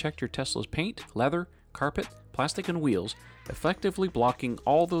engineered to protect your Tesla's paint, leather, carpet, plastic, and wheels, effectively blocking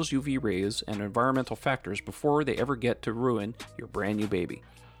all those UV rays and environmental factors before they ever get to ruin your brand new baby.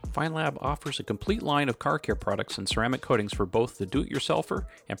 FineLab offers a complete line of car care products and ceramic coatings for both the do-it-yourselfer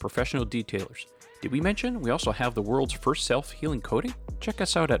and professional detailers. Did we mention we also have the world's first self-healing coating? Check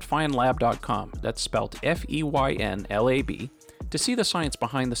us out at finelab.com, that's spelled F-E-Y-N-L-A-B, to see the science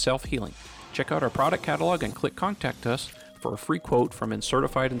behind the self-healing. Check out our product catalog and click Contact Us for a free quote from a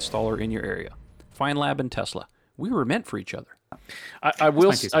certified installer in your area. FineLab and Tesla. We were meant for each other. I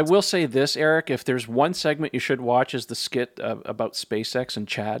will say this, Eric. If there's one segment you should watch, is the skit about SpaceX and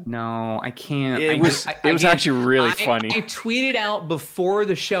Chad. No, I can't. It was actually really funny. I tweeted out before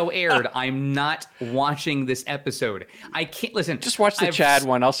the show aired, I'm not watching this episode. I can't listen. Just watch the Chad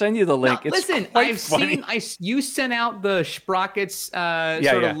one. I'll send you the link. No, listen, you sent out the Sprockets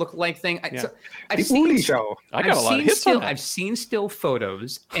sort of look-like thing. I've seen show. I got a lot of hits on that. I've seen still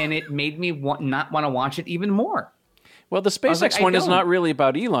photos, and it made me not want to watch it even more. Well, the was like, SpaceX I one is don't. not really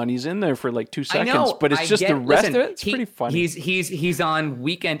about Elon. He's in there for like 2 I seconds, know, but it's I just get- the rest listen, of it. It's pretty funny. He's on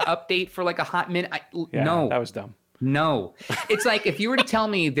Weekend Update for like a hot minute. Yeah, No, that was dumb. no. It's like if you were to tell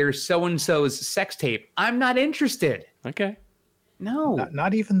me there's so and so's sex tape, I'm not interested. Okay. No.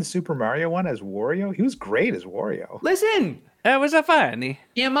 Not even the Super Mario one as Wario. He was great as Wario. Listen, That was a funny.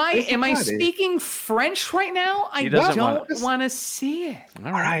 am I funny. speaking French right now? I doesn't don't wanna- want to see it.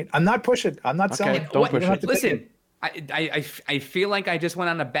 All right, I'm not pushing. I'm not selling. don't What- push it. Listen, I feel like I just went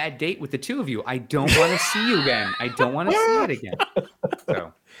on a bad date with the two of you. I don't want to see you again. I don't want to see it again.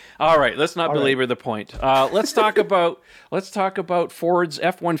 So. All right, let's not right. belabor the point. Let's talk about Ford's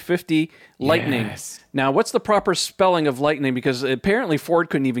F-150 Lightning. Yes. Now, what's the proper spelling of Lightning? Because apparently Ford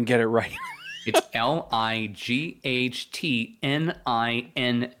couldn't even get it right. It's Lightning.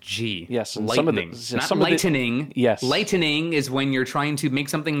 Yes, and some of the- Lightning. some Not of the- lightening. Yes. Lightening is when you're trying to make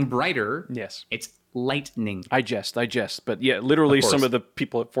something brighter. Yes. It's lightning. I jest. But yeah, literally Of course. some of the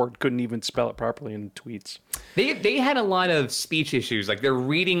people at Ford couldn't even spell it properly in tweets. They had a lot of speech issues. Like they're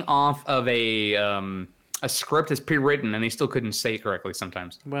reading off of a script that's pre-written and they still couldn't say it correctly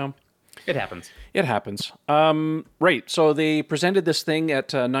sometimes. Well, It happens. it happens. Right. So they presented this thing at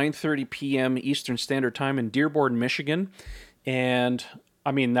 9:30 p.m. Eastern Standard Time in Dearborn, Michigan, and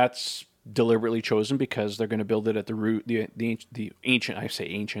I mean that's deliberately chosen because they're going to build it at the ancient. I say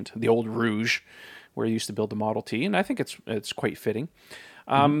ancient, the old Rouge, where they used to build the Model T, and I think it's quite fitting.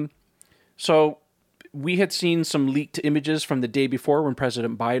 So we had seen some leaked images from the day before when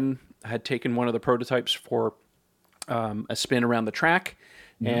President Biden had taken one of the prototypes for a spin around the track.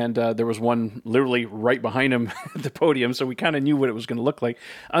 And there was one literally right behind him at the podium, so we kind of knew what it was going to look like.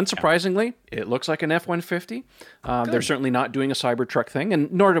 Unsurprisingly, it looks like an F-150. They're certainly not doing a Cybertruck thing,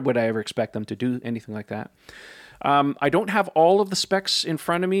 and nor would I ever expect them to do anything like that. I don't have all of the specs in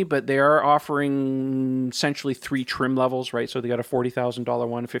front of me, but they are offering essentially 3 trim levels, right? So they got a $40,000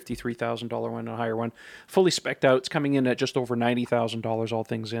 one, $53,000 one, and a higher one. Fully spec'd out. It's coming in at just over $90,000, all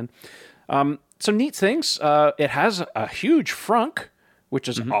things in. Some neat things. It has a huge frunk, which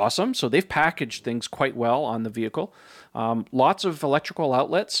is awesome. So they've packaged things quite well on the vehicle. Lots of electrical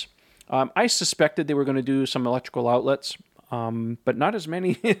outlets. I suspected they were going to do some electrical outlets, but not as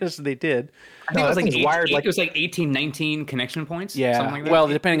many as they did. I think No, it was that like thing's wired like- it was like 18, 19 connection points. Yeah, Something like that. well,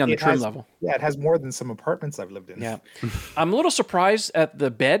 depending on the It trim has- level. Yeah, it has more than some apartments I've lived in. Yeah. I'm a little surprised at the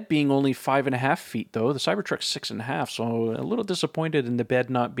bed being only 5.5 feet, though. The Cybertruck's 6.5, so a little disappointed in the bed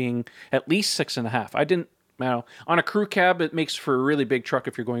not being at least 6.5. I didn't. Now, on a crew cab, it makes for a really big truck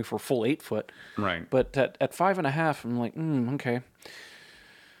if you're going for a full 8 foot. Right. But at 5.5, I'm like, okay.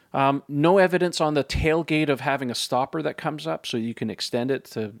 No evidence on the tailgate of having a stopper that comes up, so you can extend it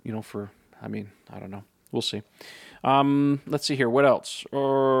to, I don't know. We'll see. Let's see here. What else?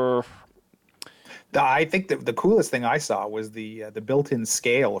 I think the coolest thing I saw was the built-in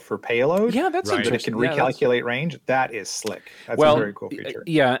scale for payload. Yeah, that's Right. So it interesting. can Yeah, that's- recalculate range. That is slick. That's well, a very cool feature.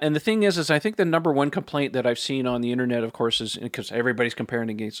 Yeah, and the thing is I think the number one complaint that I've seen on the internet, of course, is because everybody's comparing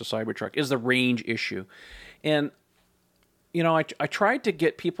against the Cybertruck, is the range issue. And, I tried to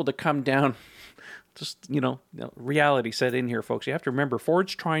get people to come down. Just, reality set in here, folks. You have to remember,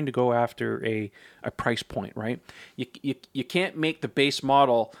 Ford's trying to go after a price point, right? You can't make the base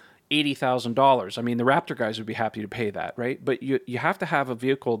model $80,000. I mean, the Raptor guys would be happy to pay that, right? But you have to have a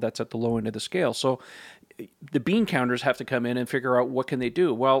vehicle that's at the low end of the scale. So the bean counters have to come in and figure out what can they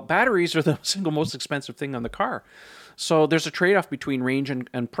do. Well, batteries are the single most expensive thing on the car. So there's a trade-off between range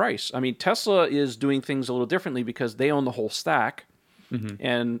and price. I mean, Tesla is doing things a little differently because they own the whole stack.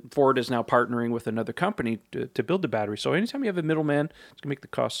 And Ford is now partnering with another company to build the battery. So anytime you have a middleman, it's going to make the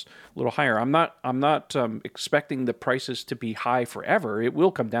costs a little higher. I'm not expecting the prices to be high forever. It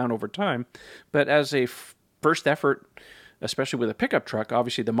will come down over time. But as a first effort, especially with a pickup truck,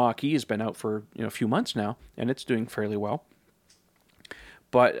 obviously the Mach-E has been out for a few months now, and it's doing fairly well.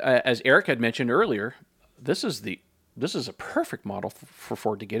 But as Eric had mentioned earlier, this is a perfect model for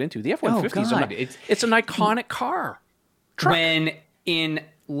Ford to get into. The F-150 is God, it's an iconic car. Truck. When in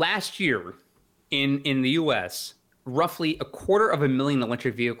last year in the US, roughly 250,000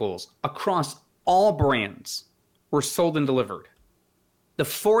 electric vehicles across all brands were sold and delivered. The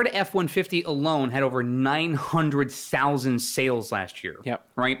Ford F-150 alone had over 900,000 sales last year. Yep.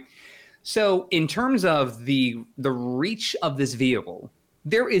 Right? So in terms of the reach of this vehicle,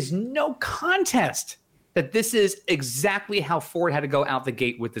 there is no contest that this is exactly how Ford had to go out the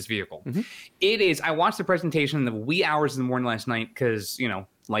gate with this vehicle. It is, I watched the presentation in the wee hours in the morning last night because,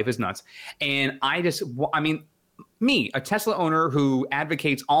 life is nuts. And me, a Tesla owner who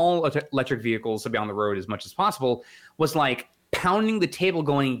advocates all electric vehicles to be on the road as much as possible, was like pounding the table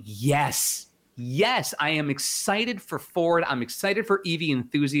going, yes, Yes, I am excited for Ford. I'm excited for EV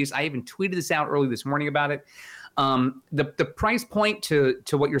enthusiasts. I even tweeted this out early this morning about it. The price point to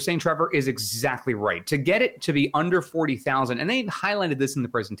what you're saying, Trevor, is exactly right. To get it to be under 40,000, and they highlighted this in the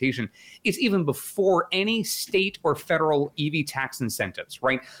presentation, it's even before any state or federal EV tax incentives,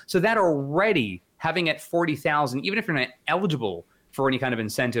 right? So that already having at 40,000, even if you're not eligible for any kind of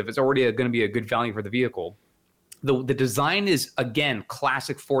incentive, it's already going to be a good value for the vehicle. The design is, again,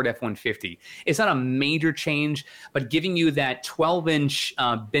 classic Ford F-150. It's not a major change, but giving you that 12-inch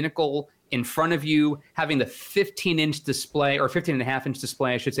binnacle in front of you, having the 15-inch display, or 15.5-inch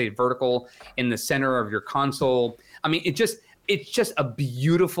display, I should say, vertical in the center of your console. I mean, it's just a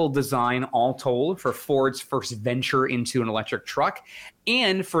beautiful design all told for Ford's first venture into an electric truck.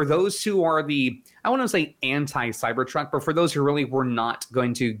 And for those who are I want to say anti-Cybertruck, but for those who really were not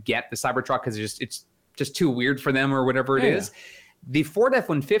going to get the Cybertruck because it's just too weird for them or whatever it is, the Ford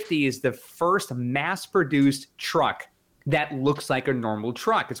F-150 is the first mass-produced truck that looks like a normal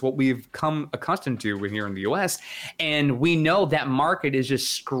truck. It's what we've come accustomed to here in the US. And we know that market is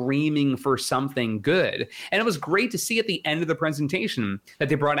just screaming for something good. And it was great to see at the end of the presentation that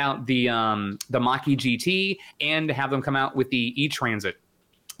they brought out the Mach-E GT and to have them come out with the E-Transit.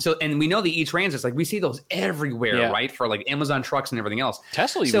 So, and we know the E-Transits, like we see those everywhere, right? For like Amazon trucks and everything else.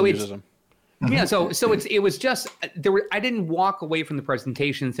 Tesla even uses them. Yeah, so it was just I didn't walk away from the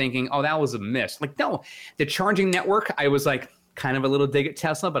presentation thinking, oh, that was a miss. Like, no, the charging network, I was like kind of a little dig at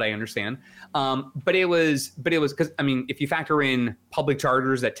Tesla, but I understand. But it was because, I mean, if you factor in public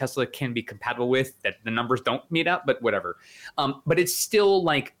chargers that Tesla can be compatible with, that the numbers don't meet up, but whatever. But it's still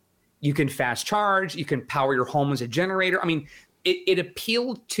like you can fast charge, you can power your home as a generator. I mean, it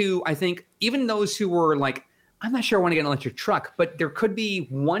appealed to, I think, even those who were like, I'm not sure I want to get an electric truck, but there could be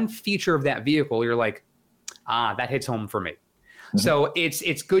one feature of that vehicle you're like, that hits home for me. Mm-hmm. So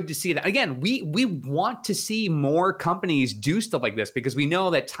it's good to see that. Again, we want to see more companies do stuff like this because we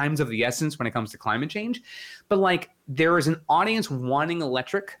know that time's of the essence when it comes to climate change. But like there is an audience wanting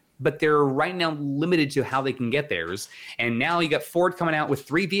electric, but they're right now limited to how they can get theirs. And now you got Ford coming out with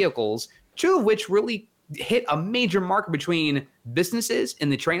 3 vehicles, 2 of which really hit a major market between businesses in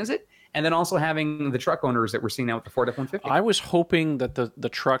the transit and then also having the truck owners that we're seeing now with the Ford F-150. I was hoping that the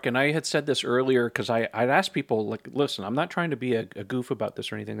truck, and I had said this earlier because I'd asked people, like, listen, I'm not trying to be a goof about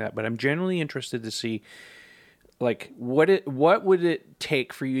this or anything like that, but I'm genuinely interested to see, like, what would it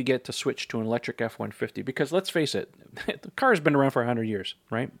take for you to get to switch to an electric F-150? Because let's face it, the car's been around for 100 years,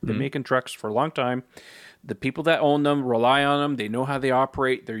 right? They've been making trucks for a long time. The people that own them rely on them. They know how they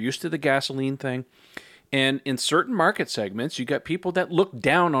operate. They're used to the gasoline thing. And in certain market segments, you got people that look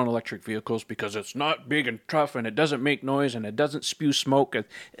down on electric vehicles because it's not big and tough and it doesn't make noise and it doesn't spew smoke.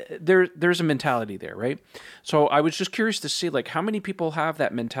 There's a mentality there, right? So I was just curious to see, like, how many people have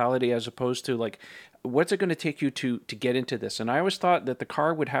that mentality as opposed to, like, what's it going to take you to get into this? And I always thought that the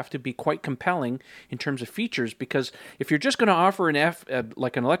car would have to be quite compelling in terms of features, because if you're just going to offer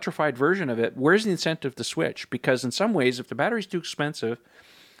like an electrified version of it, where's the incentive to switch? Because in some ways, if the battery's too expensive,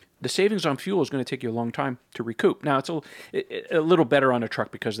 the savings on fuel is going to take you a long time to recoup. Now, it's a little better on a truck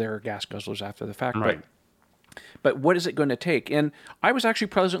because there are gas guzzlers after the fact. Right. But what is it going to take? And I was actually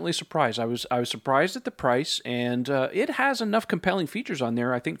pleasantly surprised. I was surprised at the price, and it has enough compelling features on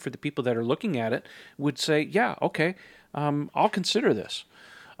there, I think, for the people that are looking at it would say, yeah, okay, I'll consider this.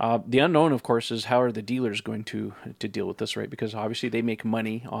 The unknown, of course, is how are the dealers going to deal with this, right? Because obviously they make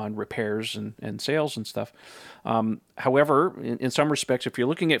money on repairs and sales and stuff. However, in some respects, if you're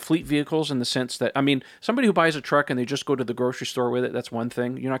looking at fleet vehicles in the sense that, I mean, somebody who buys a truck and they just go to the grocery store with it, that's one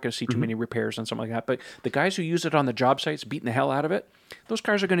thing. You're not going to see too many repairs on something like that. But the guys who use it on the job sites, beating the hell out of it, those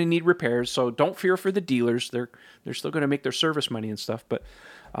cars are going to need repairs. So don't fear for the dealers. They're still going to make their service money and stuff. But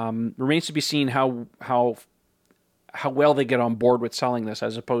remains to be seen how well they get on board with selling this,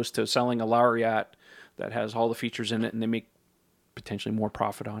 as opposed to selling a Lariat that has all the features in it and they make potentially more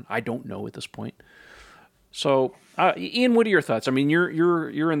profit on. I don't know at this point. So, Ian, what are your thoughts? I mean,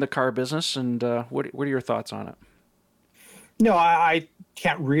 you're in the car business, and what are your thoughts on it? No, I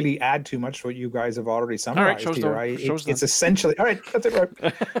can't really add too much to what you guys have already summarized here. It's essentially, all right, that's it,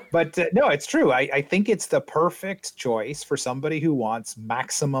 right? But no, it's true. I think it's the perfect choice for somebody who wants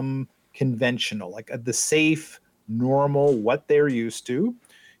maximum conventional, like the safe, normal, what they're used to,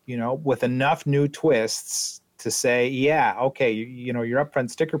 with enough new twists to say, yeah, okay, your upfront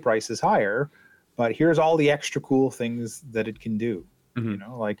sticker price is higher, but here's all the extra cool things that it can do.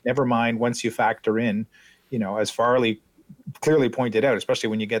 Like, never mind once you factor in, as Farley clearly pointed out, especially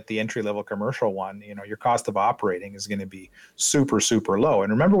when you get the entry-level commercial one, your cost of operating is going to be super, super low.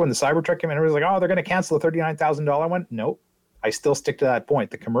 And remember when the Cybertruck came in, everybody was like, oh, they're going to cancel the $39,000 one? Nope. I still stick to that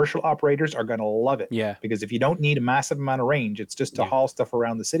point. The commercial operators are going to love it. Yeah. Because if you don't need a massive amount of range, it's just to haul stuff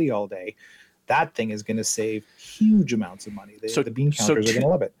around the city all day. That thing is going to save huge amounts of money. The bean counters are going to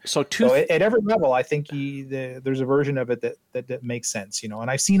love it. So at every level, I think there's a version of it that makes sense, you know. And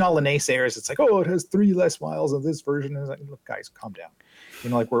I've seen all the naysayers. It's like, oh, it has 3 less miles of this version. And it's like, look, guys, calm down. You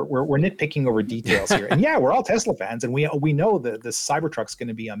know, like we're nitpicking over details here. And yeah, we're all Tesla fans, and we know that the Cybertruck's going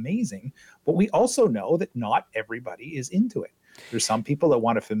to be amazing. But we also know that not everybody is into it. There's some people that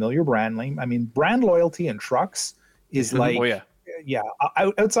want a familiar brand name. I mean, brand loyalty in trucks is like. Oh, yeah. Yeah,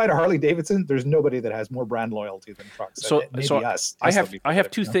 outside of Harley Davidson, there's nobody that has more brand loyalty than trucks. So us. I have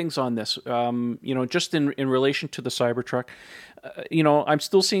two things on this. You know, just in relation to the Cybertruck, you know, I'm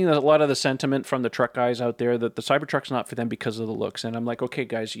still seeing a lot of the sentiment from the truck guys out there that the Cybertruck's not for them because of the looks. And I'm like, okay,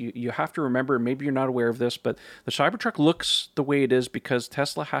 guys, you have to remember, maybe you're not aware of this, but the Cybertruck looks the way it is because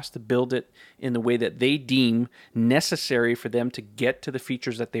Tesla has to build it in the way that they deem necessary for them to get to the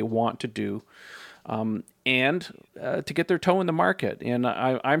features that they want to do. And to get their toe in the market. And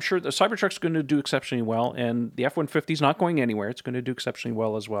I'm sure the Cybertruck's going to do exceptionally well, and the F-150 is not going anywhere. It's going to do exceptionally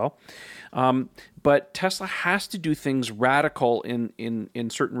well as well. But Tesla has to do things radical in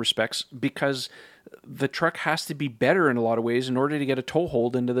certain respects because the truck has to be better in a lot of ways in order to get a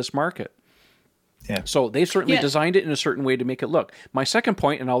toehold into this market. Yeah. So they certainly designed it in a certain way to make it look. My second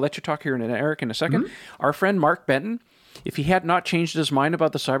point, and I'll let you talk here Eric, in a second, our friend Mark Benton, if he had not changed his mind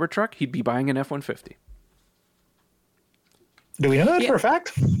about the Cybertruck, he'd be buying an F-150. Do we know that for a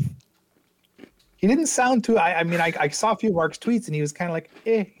fact? He didn't sound too. I mean, I saw a few of Mark's tweets, and he was kind of like,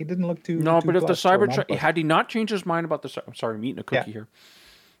 he didn't look too. No, too but if the Cybertruck, had he not changed his mind about the, I'm sorry, I'm eating a cookie here.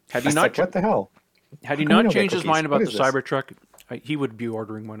 Had he not, like, what the hell? Had he not changed his mind about the Cybertruck, he would be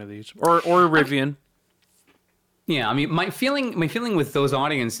ordering one of these, or a Rivian. Yeah, I mean, my feeling with those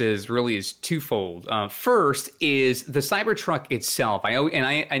audiences really is twofold. First is the Cybertruck itself.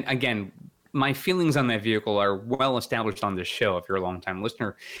 Again, my feelings on that vehicle are well established on this show if you're a longtime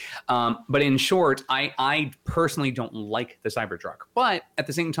listener. But in short, I personally don't like the Cybertruck. But at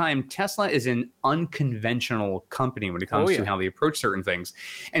the same time, Tesla is an unconventional company when it comes to how they approach certain things.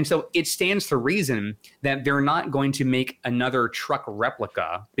 And so it stands to reason that they're not going to make another truck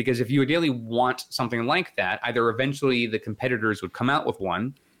replica, because if you ideally want something like that, either eventually the competitors would come out with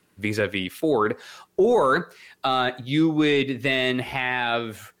one, vis-a-vis Ford, or you would then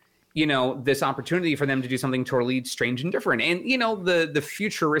have, you know, this opportunity for them to do something totally strange and different. And, you know, the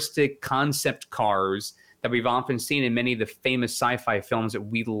futuristic concept cars that we've often seen in many of the famous sci-fi films that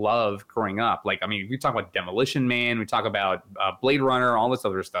we love growing up. Like, I mean, we talk about Demolition Man, we talk about Blade Runner, all this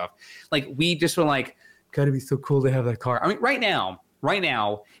other stuff. Like, we just were like, gotta be so cool to have that car. I mean, right now,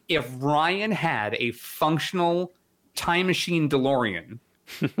 if Ryan had a functional time machine DeLorean,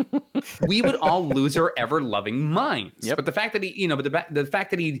 we would all lose our ever-loving minds. But the fact that he, you know, the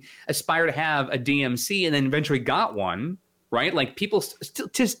fact that he aspired to have a DMC and then eventually got one, right? Like, people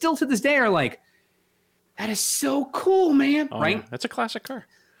still to this day are like, that is so cool, man. Right? Yeah. That's a classic car.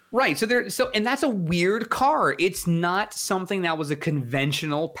 Right. And that's a weird car. It's not something that was a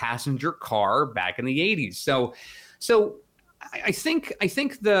conventional passenger car back in the 80s. So I think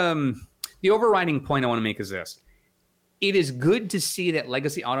the overriding point I want to make is this. It is good to see that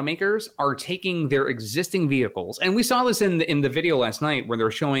legacy automakers are taking their existing vehicles, and we saw this in the video last night where they're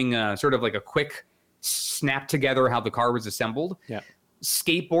showing sort of like a quick snap together how the car was assembled. Yeah.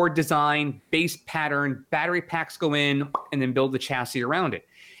 Skateboard design, base pattern, battery packs go in, and then build the chassis around it.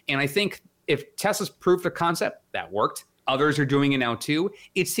 And I think if Tesla's proved the concept, that worked. Others are doing it now too.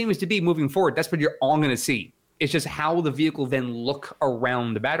 It seems to be moving forward. That's what you're all going to see. It's just how will the vehicle then look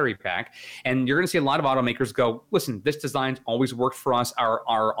around the battery pack. And you're going to see a lot of automakers go, listen, this design's always worked for us.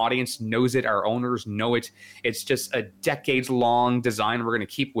 Our audience knows it. Our owners know it. It's just a decades-long design. We're going to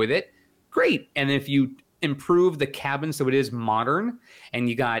keep with it. Great. And if you improve the cabin so it is modern and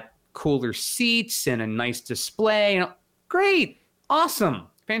you got cooler seats and a nice display, you know, great. Awesome.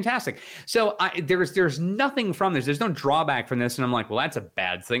 Fantastic. So there's nothing from this. There's no drawback from this. And I'm like, well, that's a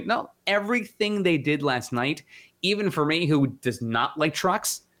bad thing. No, everything they did last night, even for me who does not like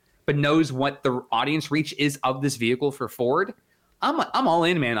trucks, but knows what the audience reach is of this vehicle for Ford, I'm all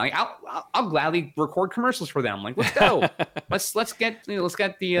in, man. I'll gladly record commercials for them. Like, let's go. let's get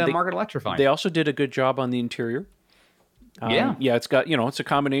the market electrified. They also did a good job on the interior. It's got, you know, it's a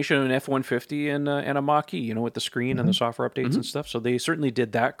combination of an F-150 and a Mach-E, you know, with the screen and the software updates and stuff. So they certainly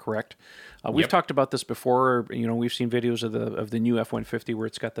did that correct. We've talked about this before. You know, we've seen videos of the new F-150 where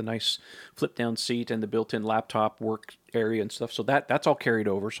it's got the nice flip down seat and the built-in laptop work area and stuff. So that's all carried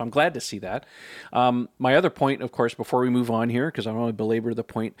over. So I'm glad to see that. My other point, of course, before we move on here, because I don't want to belabor the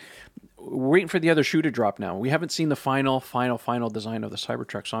point, we're waiting for the other shoe to drop now. We haven't seen the final design of the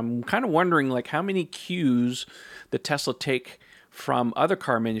Cybertruck. So I'm kind of wondering, like, how many cues did Tesla take from other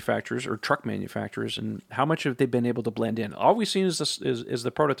car manufacturers or truck manufacturers, and how much have they been able to blend in? All we've seen is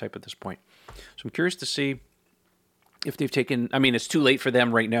the prototype at this point. So I'm curious to see if they've taken. I mean, it's too late for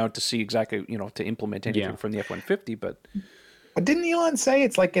them right now to see exactly, to implement anything from the F-150, but. But didn't Elon say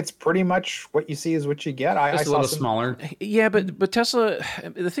it's pretty much what you see is what you get? It's a little smaller. Yeah, but Tesla,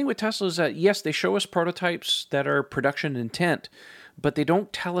 the thing with Tesla is that, yes, they show us prototypes that are production intent, but they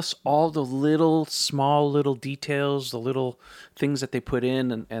don't tell us all the small little details, the little things that they put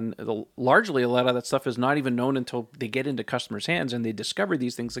in, and largely a lot of that stuff is not even known until they get into customers' hands and they discover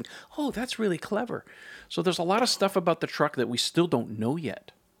these things like, oh, that's really clever. So there's a lot of stuff about the truck that we still don't know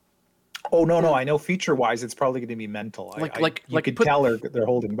yet. Oh, no, I know feature-wise it's probably going to be mental. You could tell they're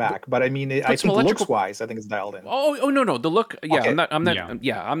holding back, but I mean, I think looks-wise, I think it's dialed in. Oh, no, the look, I'm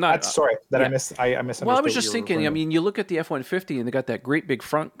not. Sorry, I misunderstood. Well, I was just thinking, I mean, you look at the F-150 and they got that great big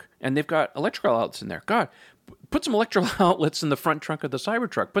front, and they've got electrical outlets in there. God, put some electrical outlets in the front trunk of the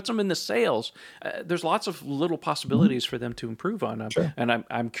Cybertruck. Put some in the sails. There's lots of little possibilities for them to improve on. Sure. And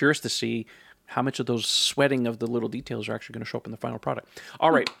I'm curious to see how much of those sweating of the little details are actually going to show up in the final product.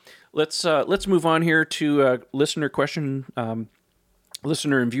 All right, let's move on here to listener question,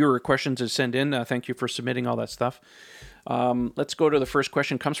 listener and viewer questions to send in. Thank you for submitting all that stuff. Let's go to the first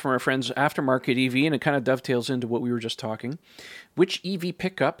question. Comes from our friends Aftermarket EV, and it kind of dovetails into what we were just talking. Which EV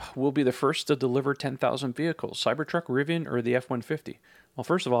pickup will be the first to deliver 10,000 vehicles? Cybertruck, Rivian, or the F-150? Well,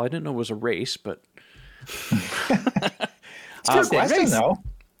 first of all, I didn't know it was a race, but it's a good question, though.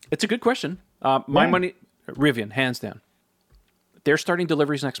 It's a good question. My money, Rivian, hands down. They're starting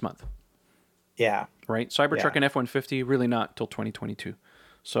deliveries next month. Yeah. Right? Cybertruck and F-150, really not till 2022.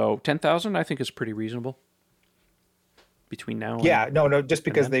 So 10,000, I think, is pretty reasonable between now and... No, just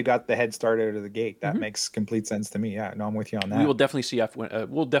because they got the head start out of the gate. That makes complete sense to me. Yeah, no, I'm with you on that. We will definitely see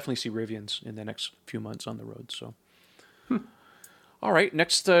we'll definitely see Rivians in the next few months on the road. So... All right,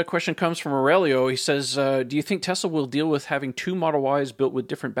 next question comes from Aurelio. He says, do you think Tesla will deal with having two Model Ys built with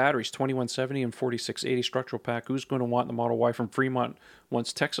different batteries, 2170 and 4680 structural pack? Who's going to want the Model Y from Fremont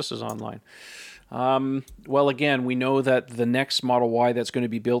once Texas is online? Well, again, we know that the next Model Y that's going to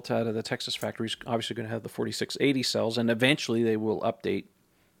be built out of the Texas factory is obviously going to have the 4680 cells, and eventually they will update,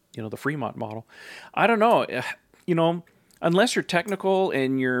 the Fremont model. I don't know, unless you're technical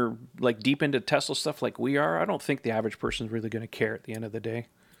and you're like deep into Tesla stuff like we are, I don't think the average person is really going to care at the end of the day.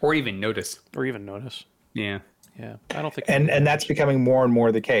 Or even notice. Yeah. Yeah. I don't think. And that's becoming more and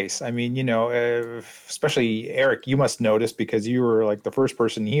more the case. I mean, especially Eric, you must notice because you were like the first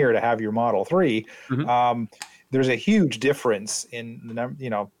person here to have your Model 3. Mm-hmm. There's a huge difference in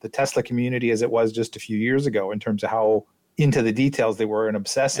the Tesla community as it was just a few years ago in terms of how into the details they were and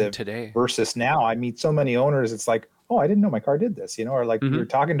obsessive and today versus now. I meet so many owners. It's like, oh, I didn't know my car did this, or like you're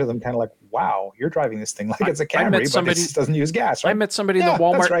talking to them kind of like, wow, you're driving this thing like it's a Camry, but it doesn't use gas, right? I met somebody in the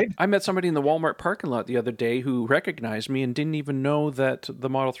Walmart. Right. I met somebody in the Walmart parking lot the other day who recognized me and didn't even know that the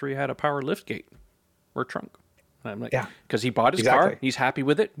Model 3 had a power lift gate or trunk. And I'm like, because he bought his car, he's happy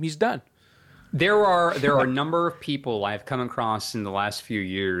with it, he's done. There are a number of people I've come across in the last few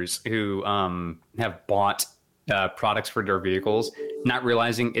years who have bought products for their vehicles, not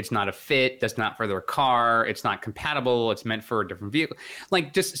realizing it's not a fit, that's not for their car, it's not compatible, it's meant for a different vehicle.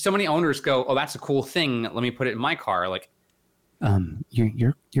 Like, just so many owners go, oh, that's a cool thing, let me put it in my car. Like,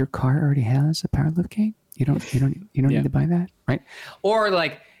 your car already has a power lift gate. You don't need to buy that, right? Or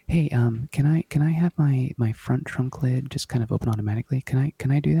like, hey, can I have my front trunk lid just kind of open automatically? Can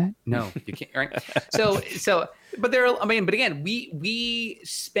I do that? No, you can't. Right. So, but again, we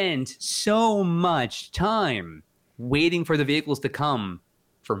spend so much time waiting for the vehicles to come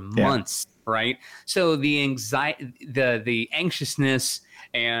for months, right? So the anxiety, the anxiousness,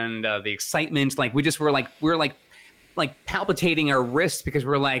 and the excitement, like we're palpitating our wrists because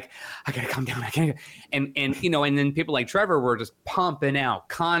we're like, I gotta calm down. And then people like Trevor were just pumping out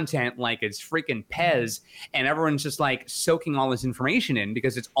content like it's freaking Pez, and everyone's just like soaking all this information in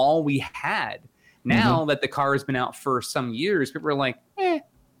because it's all we had. Now that the car has been out for some years, people are like,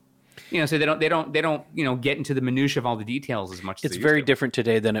 so they don't get into the minutia of all the details as much. It's very different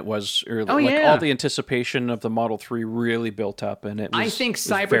today than it was earlier. All the anticipation of the Model 3 really built up, and I think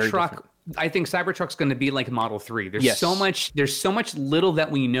Cybertruck I think Cybertruck's going to be like Model 3. There's Yes. so much little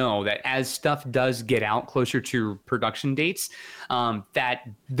that we know that as stuff does get out closer to production dates, that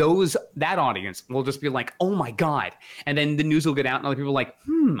audience will just be like, oh my God. And then the news will get out and other people are like,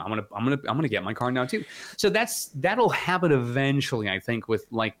 I'm gonna get my car now too. So that'll happen eventually, I think, with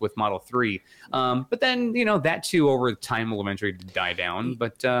Model 3. But then, that too over time will eventually die down.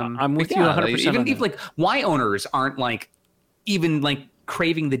 But I'm with you 100% even on if that. like Y owners aren't even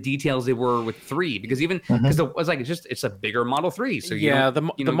craving the details they were with 3, because it's a bigger Model 3. So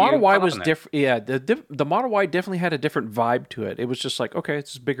the Model Y was different. Yeah, the Model Y definitely had a different vibe to it. It was just like, okay,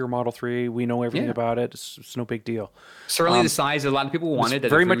 it's a bigger Model 3. We know everything about it. It's no big deal. Certainly the size a lot of people wanted.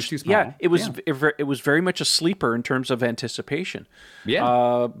 Very much too small. Yeah, it was very much a sleeper in terms of anticipation.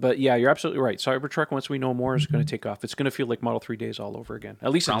 Yeah. But yeah, you're absolutely right. Cybertruck, once we know more, is going to take off. It's going to feel like Model 3 days all over again.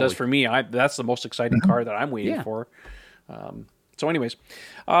 At least it does for me. That's the most exciting car that I'm waiting for. So anyways,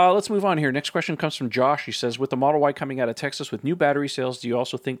 let's move on here. Next question comes from Josh. He says, with the Model Y coming out of Texas with new battery sales, do you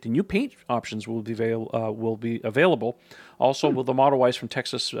also think the new paint options will be available? Also, will the Model Ys from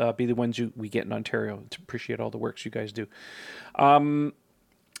Texas be the ones we get in Ontario? Appreciate all the works you guys do.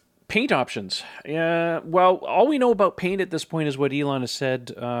 Paint options. Well, all we know about paint at this point is what Elon has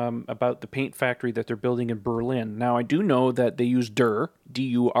said about the paint factory that they're building in Berlin. Now, I do know that they use Durr,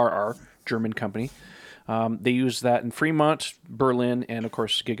 D-U-R-R, German company. They use that in Fremont, Berlin, and of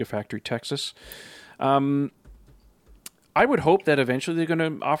course Gigafactory, Texas. I would hope that eventually they're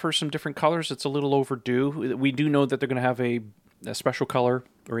going to offer some different colors. It's a little overdue. We do know that they're going to have a special color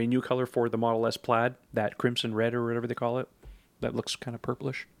or a new color for the Model S Plaid, that crimson red or whatever they call it. That looks kind of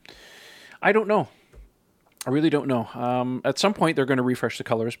purplish. I don't know. I really don't know. At some point they're going to refresh the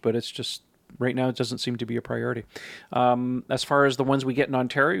colors, but it's just right now it doesn't seem to be a priority. As far as the ones we get in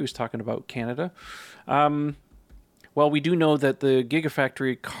Ontario, he was talking about Canada. Well, we do know that the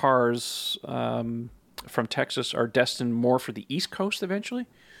Gigafactory cars from Texas are destined more for the East Coast eventually.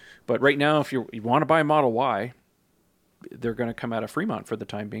 But right now, if you want to buy a Model Y, they're going to come out of Fremont for the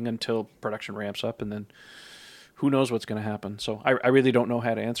time being until production ramps up, and then who knows what's going to happen. So I really don't know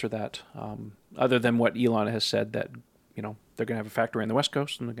how to answer that, other than what Elon has said, that they're going to have a factory on the West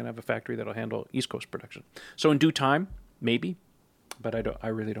Coast and they're going to have a factory that'll handle East Coast production. So in due time, maybe, but I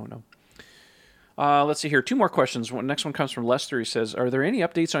really don't know. Let's see here. 2 more questions. Next one comes from Lester. He says, are there any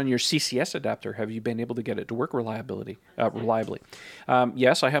updates on your CCS adapter? Have you been able to get it to work reliably?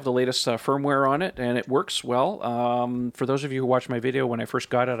 Yes, I have the latest firmware on it, and it works well. For those of you who watched my video, when I first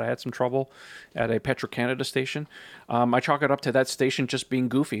got it, I had some trouble at a Petro-Canada station. I chalk it up to that station just being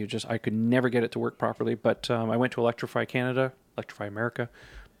goofy. I could never get it to work properly, but I went to Electrify America,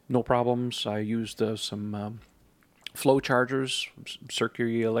 no problems. I used some flow chargers, Circuit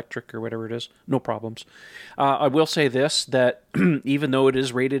Electric or whatever it is, no problems. I will say this, that even though it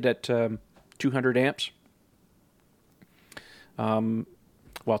is rated at 200 amps,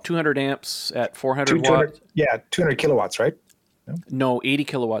 200 amps at 400 watts. Yeah, 200 kilowatts, right? No, 80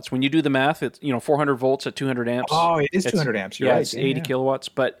 kilowatts. When you do the math, it's 400 volts at 200 amps. Oh, it is 200 amps. You're right. It's 80 kilowatts,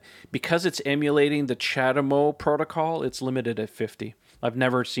 but because it's emulating the CHAdeMO protocol, it's limited at 50. I've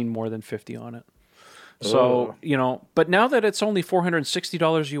never seen more than 50 on it. So, but now that it's only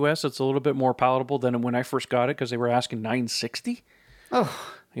 $460 US, it's a little bit more palatable than when I first got it, because they were asking $960.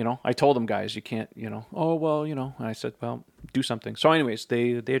 Oh, I told them, guys, you can't, and I said, well, do something. So anyways,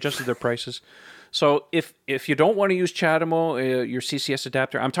 they adjusted their prices. So if you don't want to use CHAdeMO, your CCS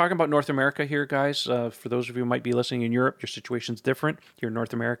adapter, I'm talking about North America here, guys. For those of you who might be listening in Europe, your situation's different. Here in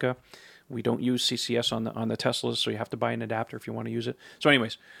North America, we don't use CCS on the Teslas, so you have to buy an adapter if you want to use it. So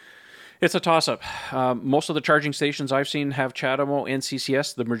anyways, it's a toss-up. Most of the charging stations I've seen have CHAdeMO and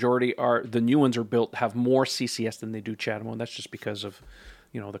CCS. The majority the new ones have more CCS than they do CHAdeMO, and that's just because of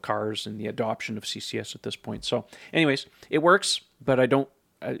the cars and the adoption of CCS at this point. So anyways, it works, but I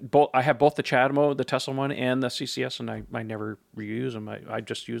have both the CHAdeMO, the Tesla one, and the CCS, and I never reuse them. I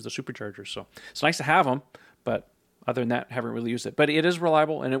just use the superchargers. So it's nice to have them, but other than that, I haven't really used it. But it is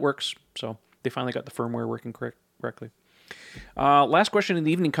reliable and it works. So they finally got the firmware working correctly. Last question in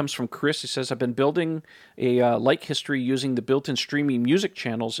the evening comes from Chris. He says, I've been building a like history using the built-in streaming music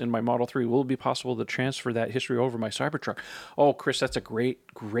channels in my Model 3. Will it be possible to transfer that history over my Cybertruck? Oh, Chris, that's a great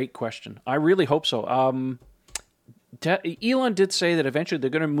question. I really hope so. Elon did say that eventually they're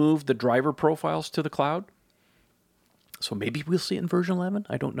going to move the driver profiles to the cloud. So maybe we'll see it in version 11.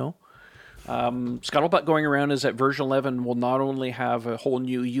 I don't know. Scuttlebutt going around is that version 11 will not only have a whole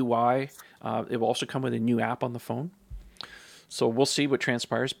new UI, it will also come with a new app on the phone. So we'll see what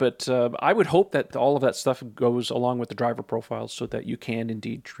transpires. But I would hope that all of that stuff goes along with the driver profiles so that you can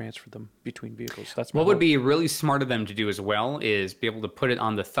indeed transfer them between vehicles. That's What would be really smart of them to do as well is be able to put it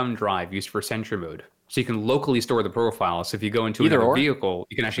on the thumb drive used for Sentry Mode. So you can locally store the profile. So if you go into another vehicle,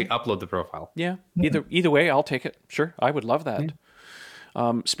 you can actually upload the profile. Yeah. Either way, I'll take it. Sure. I would love that.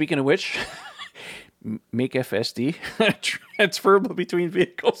 Speaking of which, make FSD transferable between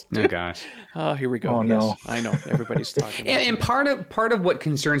vehicles. Oh gosh. Oh, here we go. Oh, no. I know. Everybody's talking about And part of what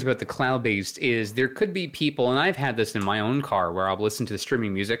concerns about the cloud-based is there could be people, and I've had this in my own car, where I'll listen to the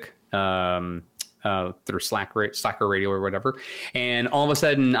streaming music through Slacker radio or whatever, and all of a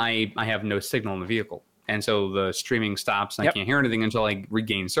sudden I have no signal in the vehicle. And so the streaming stops and I can't hear anything until I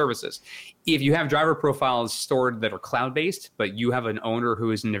regain services. If you have driver profiles stored that are cloud-based, but you have an owner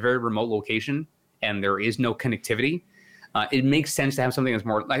who is in a very remote location and there is no connectivity, it makes sense to have something that's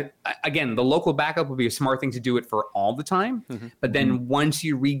more like, again, the local backup would be a smart thing to do it for all the time. But then once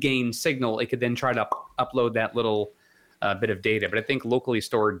you regain signal, it could then try to upload that little bit of data. But I think locally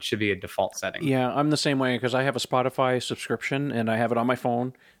stored should be a default setting. Yeah, I'm the same way because I have a Spotify subscription and I have it on my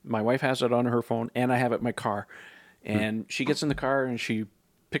phone. My wife has it on her phone and I have it in my car. And she gets in the car and she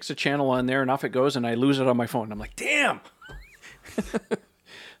picks a channel on there and off it goes and I lose it on my phone. I'm like, damn.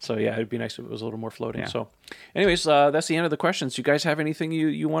 So yeah, it'd be nice if it was a little more floating. Yeah. So anyways, that's the end of the questions. You guys have anything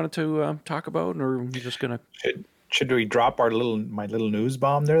you wanted to talk about, or are you just going to... Should we drop my little news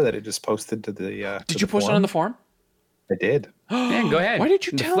bomb there that I just posted to the Did you post it on the forum? I did. Man, go ahead. Why did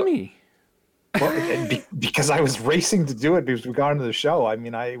you tell me? Well, because I was racing to do it because we got into the show. I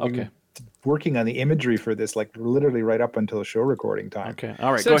mean, we were working on the imagery for this, like literally right up until the show recording time. Okay,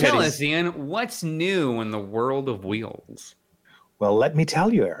 all right. So tell us, Ian, what's new in the world of wheels? Well, let me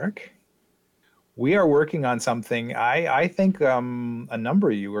tell you, Eric. We are working on something I think a number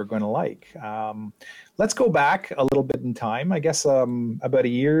of you are going to like. Let's go back a little bit in time. I guess about a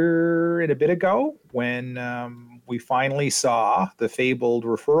year and a bit ago when we finally saw the fabled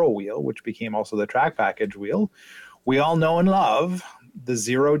referral wheel, which became also the track package wheel. We all know and love the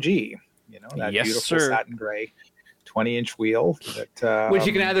Zero G, that beautiful satin gray 20-inch wheel. Which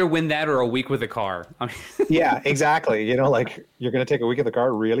you can either win that or a week with a car. Yeah, exactly. Like you're going to take a week of the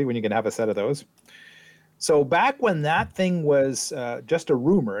car, really, when you can have a set of those. So back when that thing was just a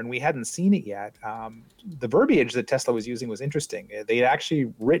rumor and we hadn't seen it yet, the verbiage that Tesla was using was interesting. They'd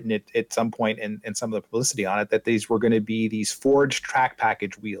actually written it at some point in some of the publicity on it that these were going to be these forged track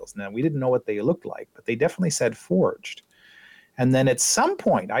package wheels. Now, we didn't know what they looked like, but they definitely said forged. And then at some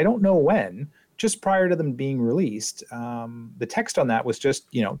point, I don't know when, just prior to them being released, the text on that was just,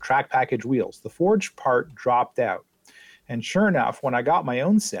 track package wheels. The forged part dropped out. And sure enough, when I got my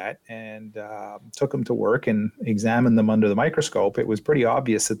own set and took them to work and examined them under the microscope, it was pretty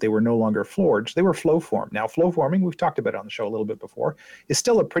obvious that they were no longer forged. They were flow formed. Now, flow forming, we've talked about it on the show a little bit before, is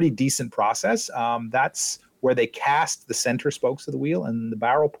still a pretty decent process. That's where they cast the center spokes of the wheel and the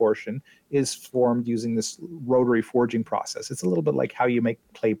barrel portion is formed using this rotary forging process. It's a little bit like how you make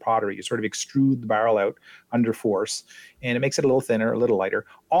clay pottery. You sort of extrude the barrel out under force, and it makes it a little thinner, a little lighter.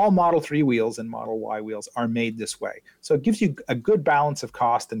 All Model 3 wheels and Model Y wheels are made this way. So it gives you a good balance of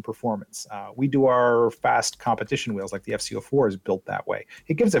cost and performance. We do our fast competition wheels, like the FCO4 is built that way.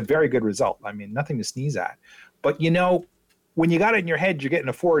 It gives a very good result. I mean, nothing to sneeze at. But when you got it in your head, you're getting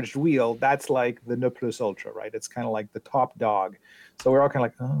a forged wheel, that's like the Ne Plus Ultra, right? It's kind of like the top dog. So we're all kind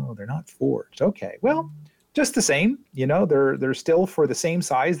of like, oh, they're not forged. Okay, well, just the same, they're still for the same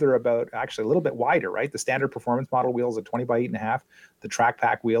size. They're about actually a little bit wider, right? The standard performance model wheel is a 20 by 8.5. The track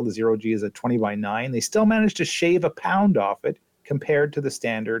pack wheel, the Zero G, is a 20 by 9. They still managed to shave a pound off it compared to the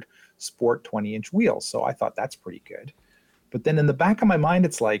standard sport 20-inch wheel. So I thought that's pretty good. But then in the back of my mind,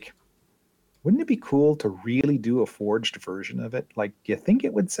 it's like, wouldn't it be cool to really do a forged version of it? Like, do you think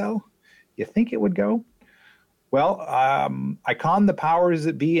it would sell? You think it would go? Well, I conned the powers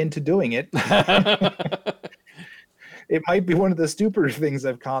that be into doing it. It might be one of the stupider things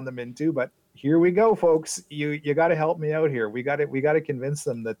I've conned them into, but here we go, folks. You got to help me out here. We got to convince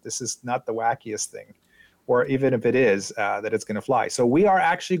them that this is not the wackiest thing, or even if it is, that it's going to fly. So we are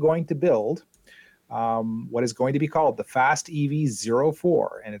actually going to build what is going to be called the Fast EV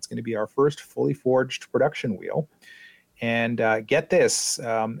 04, and it's going to be our first fully forged production wheel. And get this,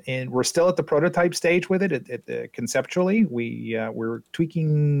 and we're still at the prototype stage with it. Conceptually, we're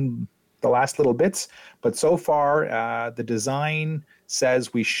tweaking the last little bits, but so far the design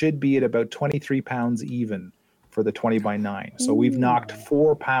says we should be at about 23 pounds even for the 20 by 9. So we've knocked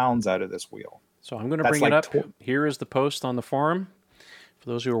 4 pounds out of this wheel. So I'm going to bring it up. Here is the post on the forum for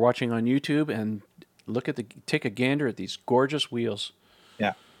those who are watching on YouTube, and take a gander at these gorgeous wheels.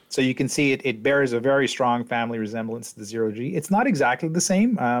 Yeah. So you can see it bears a very strong family resemblance to the Zero G. It's not exactly the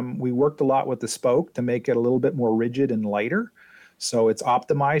same. We worked a lot with the spoke to make it a little bit more rigid and lighter. So it's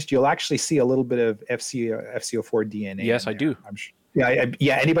optimized. You'll actually see a little bit of FCO4 DNA. Yes, I do. I'm sure. Yeah.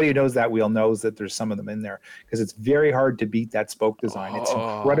 Anybody who knows that wheel knows that there's some of them in there because it's very hard to beat that spoke design. It's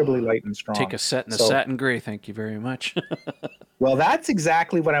incredibly light and strong. Take a set in a satin gray. Thank you very much. Well, that's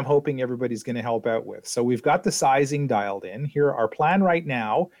exactly what I'm hoping everybody's going to help out with. So we've got the sizing dialed in. Here, our plan right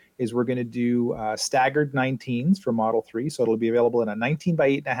now is we're going to do staggered 19s for Model 3. So it'll be available in a 19 by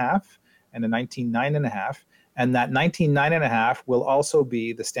 8.5 and a 19 9.5. And that 19 9.5 will also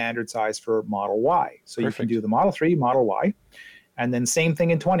be the standard size for Model Y. So Perfect. You can do the Model 3, Model Y. And then same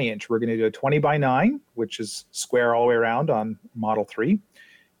thing in 20-inch. We're going to do a 20 by 9, which is square all the way around on Model 3.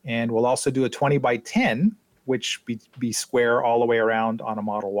 And we'll also do a 20 by 10, which be square all the way around on a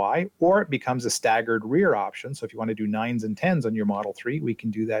Model Y, or it becomes a staggered rear option. So if you want to do 9s and 10s on your Model 3, we can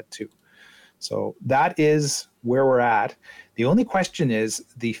do that too. So that is where we're at. The only question is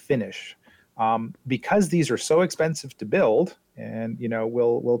the finish. Because these are so expensive to build, and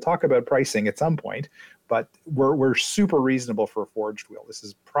we'll talk about pricing at some point, but we're super reasonable for a forged wheel. This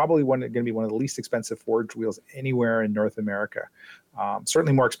is probably going to be one of the least expensive forged wheels anywhere in North America.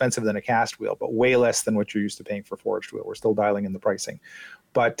 Certainly more expensive than a cast wheel, but way less than what you're used to paying for forged wheel. We're still dialing in the pricing.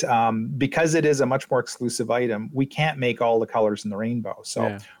 But because it is a much more exclusive item, we can't make all the colors in the rainbow.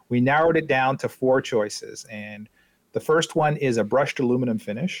 So we narrowed it down to 4 choices. And the first one is a brushed aluminum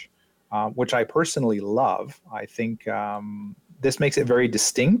finish, which I personally love. I think this makes it very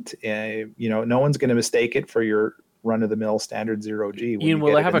distinct. No one's going to mistake it for your run-of-the-mill standard Zero G. Ian,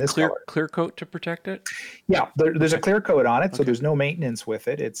 will it have a clear coat to protect it? Yeah, there's a clear coat on it, so there's no maintenance with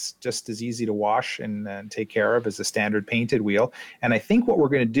it. It's just as easy to wash and take care of as a standard painted wheel. And I think what we're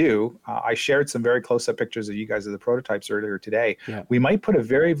going to do, I shared some very close-up pictures of you guys of the prototypes earlier today. Yeah. We might put a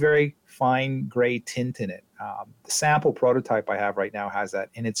very, very fine gray tint in it. The sample prototype I have right now has that,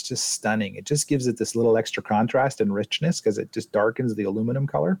 and it's just stunning. It just gives it this little extra contrast and richness because it just darkens the aluminum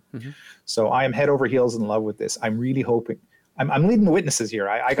color. Mm-hmm. So I am head over heels in love with this. I'm really hoping. I'm leading the witnesses here.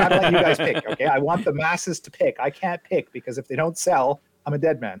 I got to let you guys pick, okay? I want the masses to pick. I can't pick because if they don't sell, I'm a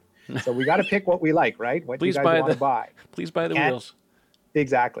dead man. So we got to pick what we like, right? What you guys want to buy. Please buy the wheels.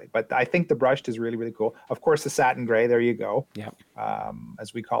 Exactly. But I think the brushed is really, really cool. Of course, the satin gray, there you go. Yeah.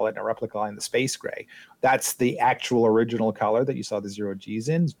 As we call it in a replica line, the space gray. That's the actual original color that you saw the Zero Gs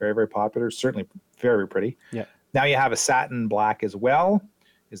in. It's very, very popular. Certainly very pretty. Yeah. Now you have a satin black as well,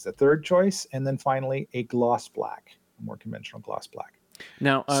 is the third choice. And then finally, a gloss black, a more conventional gloss black.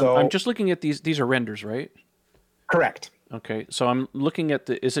 Now, I'm just looking at these. These are renders, right? Correct. Okay, so I'm looking at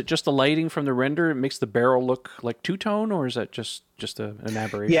is it just the lighting from the render? It makes the barrel look like two-tone, or is that just an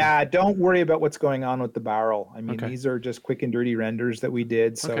aberration? Yeah, don't worry about what's going on with the barrel. I mean, These are just quick and dirty renders that we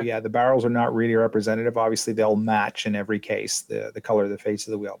did. So yeah, the barrels are not really representative. Obviously, they'll match in every case, the color of the face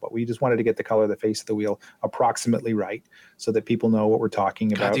of the wheel. But we just wanted to get the color of the face of the wheel approximately right so that people know what we're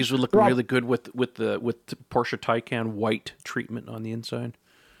talking about. These would look really good with the Porsche Taycan white treatment on the inside.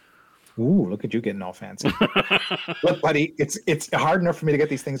 Ooh, look at you getting all fancy. Look, buddy, it's hard enough for me to get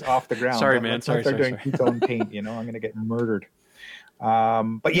these things off the ground. Sorry, man. Sorry. Doing two-tone paint, I'm going to get murdered.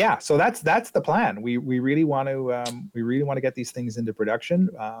 But yeah, so that's the plan. We really want to get these things into production.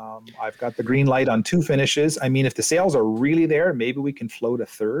 I've got the green light on 2 finishes. I mean, if the sales are really there, maybe we can float a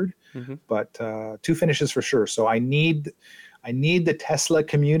third. Mm-hmm. But 2 finishes for sure. So I need the Tesla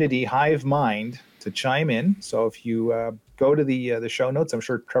community hive mind to chime in. So if you go to the show notes, I'm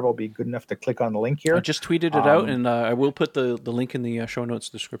sure Trevor will be good enough to click on the link here. I just tweeted it out, and I will put the link in the show notes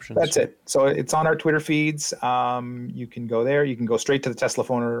description. That's it. So it's on our Twitter feeds. You can go there. You can go straight to the Tesla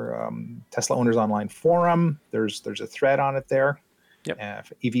Owners Online Forum. There's a thread on it there. Yep.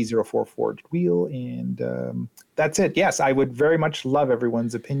 EV04 forged wheel, and that's it. Yes, I would very much love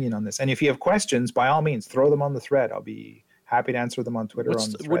everyone's opinion on this. And if you have questions, by all means, throw them on the thread. I'll be happy to answer them on Twitter.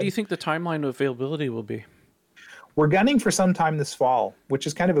 What do you think the timeline of availability will be? We're gunning for some time this fall, which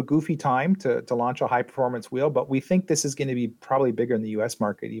is kind of a goofy time to launch a high-performance wheel, but we think this is going to be probably bigger in the U.S.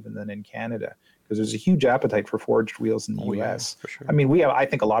 market even than in Canada, because there's a huge appetite for forged wheels in the U.S. Yeah, for sure. I mean, I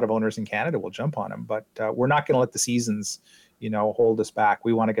think a lot of owners in Canada will jump on them, but we're not going to let the seasons, hold us back.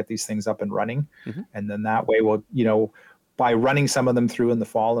 We want to get these things up and running, and then that way we'll, by running some of them through in the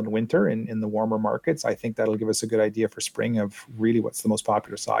fall and winter in the warmer markets, I think that'll give us a good idea for spring of really what's the most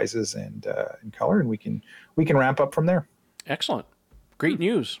popular sizes and color, and we can ramp up from there. Excellent, great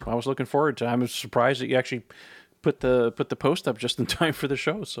news. I was looking forward to. I'm surprised that you actually put the post up just in time for the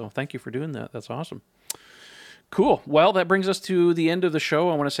show. So thank you for doing that. That's awesome. Cool. Well, that brings us to the end of the show.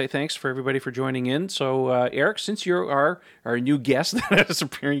 I want to say thanks for everybody for joining in. So, Eric, since you are our new guest that is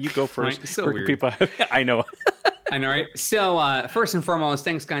appearing, you go first. Right, so Where weird. People, I know. I know, right? So, first and foremost,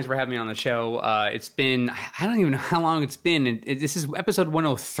 thanks, guys, for having me on the show. It's been, I don't even know how long it's been. This is episode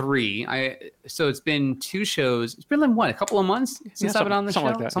 103. So it's been 2 shows. It's been like, what, a couple of months since I've been on the show?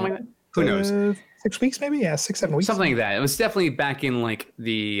 Something like that. Something like that? Who knows? 6 weeks, maybe? Yeah, 6, 7 weeks. Something like that. It was definitely back in like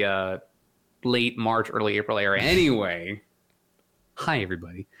the late March, early April area. Anyway, hi,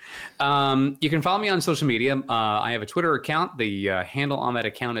 everybody. You can follow me on social media. I have a Twitter account. The handle on that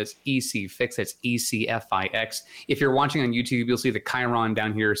account is ECFix. That's ECFIX. If you're watching on YouTube, you'll see the Chiron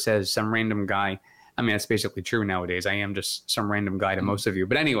down here says some random guy. I mean, that's basically true nowadays. I am just some random guy to most of you.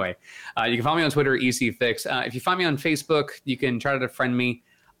 But anyway, you can follow me on Twitter, ECFix. If you find me on Facebook, you can try to friend me.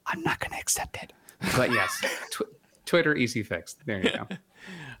 I'm not going to accept it. But yes, Twitter, ECFix. There you go.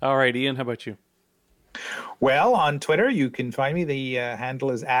 All right, Ian, how about you? Well, on Twitter, you can find me. The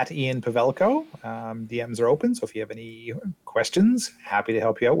handle is at Ian Pavelko. DMs are open, so if you have any questions, happy to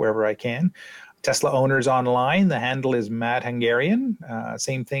help you out wherever I can. Tesla Owners Online, the handle is Mad Hungarian.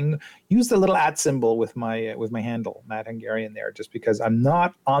 Same thing. Use the little @ symbol with my handle, Mad Hungarian there, just because I'm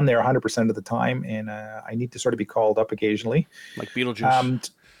not on there 100% of the time, and I need to sort of be called up occasionally. Like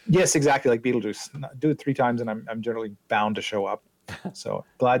Beetlejuice. Yes, exactly, like Beetlejuice. Do it 3 times, and I'm generally bound to show up. So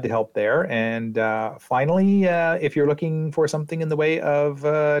glad to help there. And finally, if you're looking for something in the way of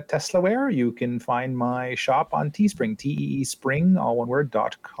Teslaware, you can find my shop on Teespring, TEEspring, all one word,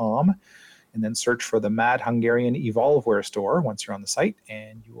 .com, and then search for the Mad Hungarian Evolveware store once you're on the site,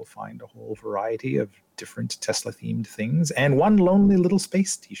 and you will find a whole variety of different Tesla-themed things, and one lonely little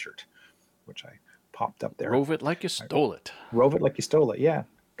space t-shirt, which I popped up there. Rove it like you stole it. Rove it like you stole it, yeah.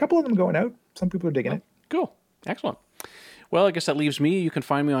 A couple of them going out. Some people are digging it. Cool. Excellent. Well, I guess that leaves me. You can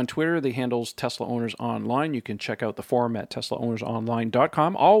find me on Twitter. The handle's Tesla Owners Online. You can check out the forum at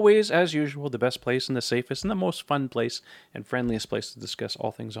teslaownersonline.com. Always, as usual, the best place and the safest and the most fun place and friendliest place to discuss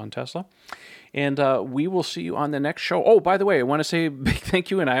all things on Tesla. And we will see you on the next show. Oh, by the way, I want to say a big thank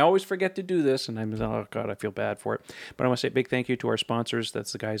you, and I always forget to do this, and oh, God, I feel bad for it. But I want to say a big thank you to our sponsors.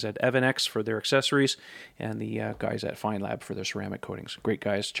 That's the guys at EvanX for their accessories and the guys at Fine Lab for their ceramic coatings. Great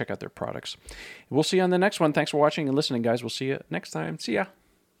guys. Check out their products. We'll see you on the next one. Thanks for watching and listening, guys. We'll see you next time. See ya.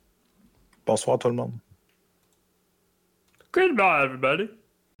 Bonsoir tout le monde. Goodbye, everybody.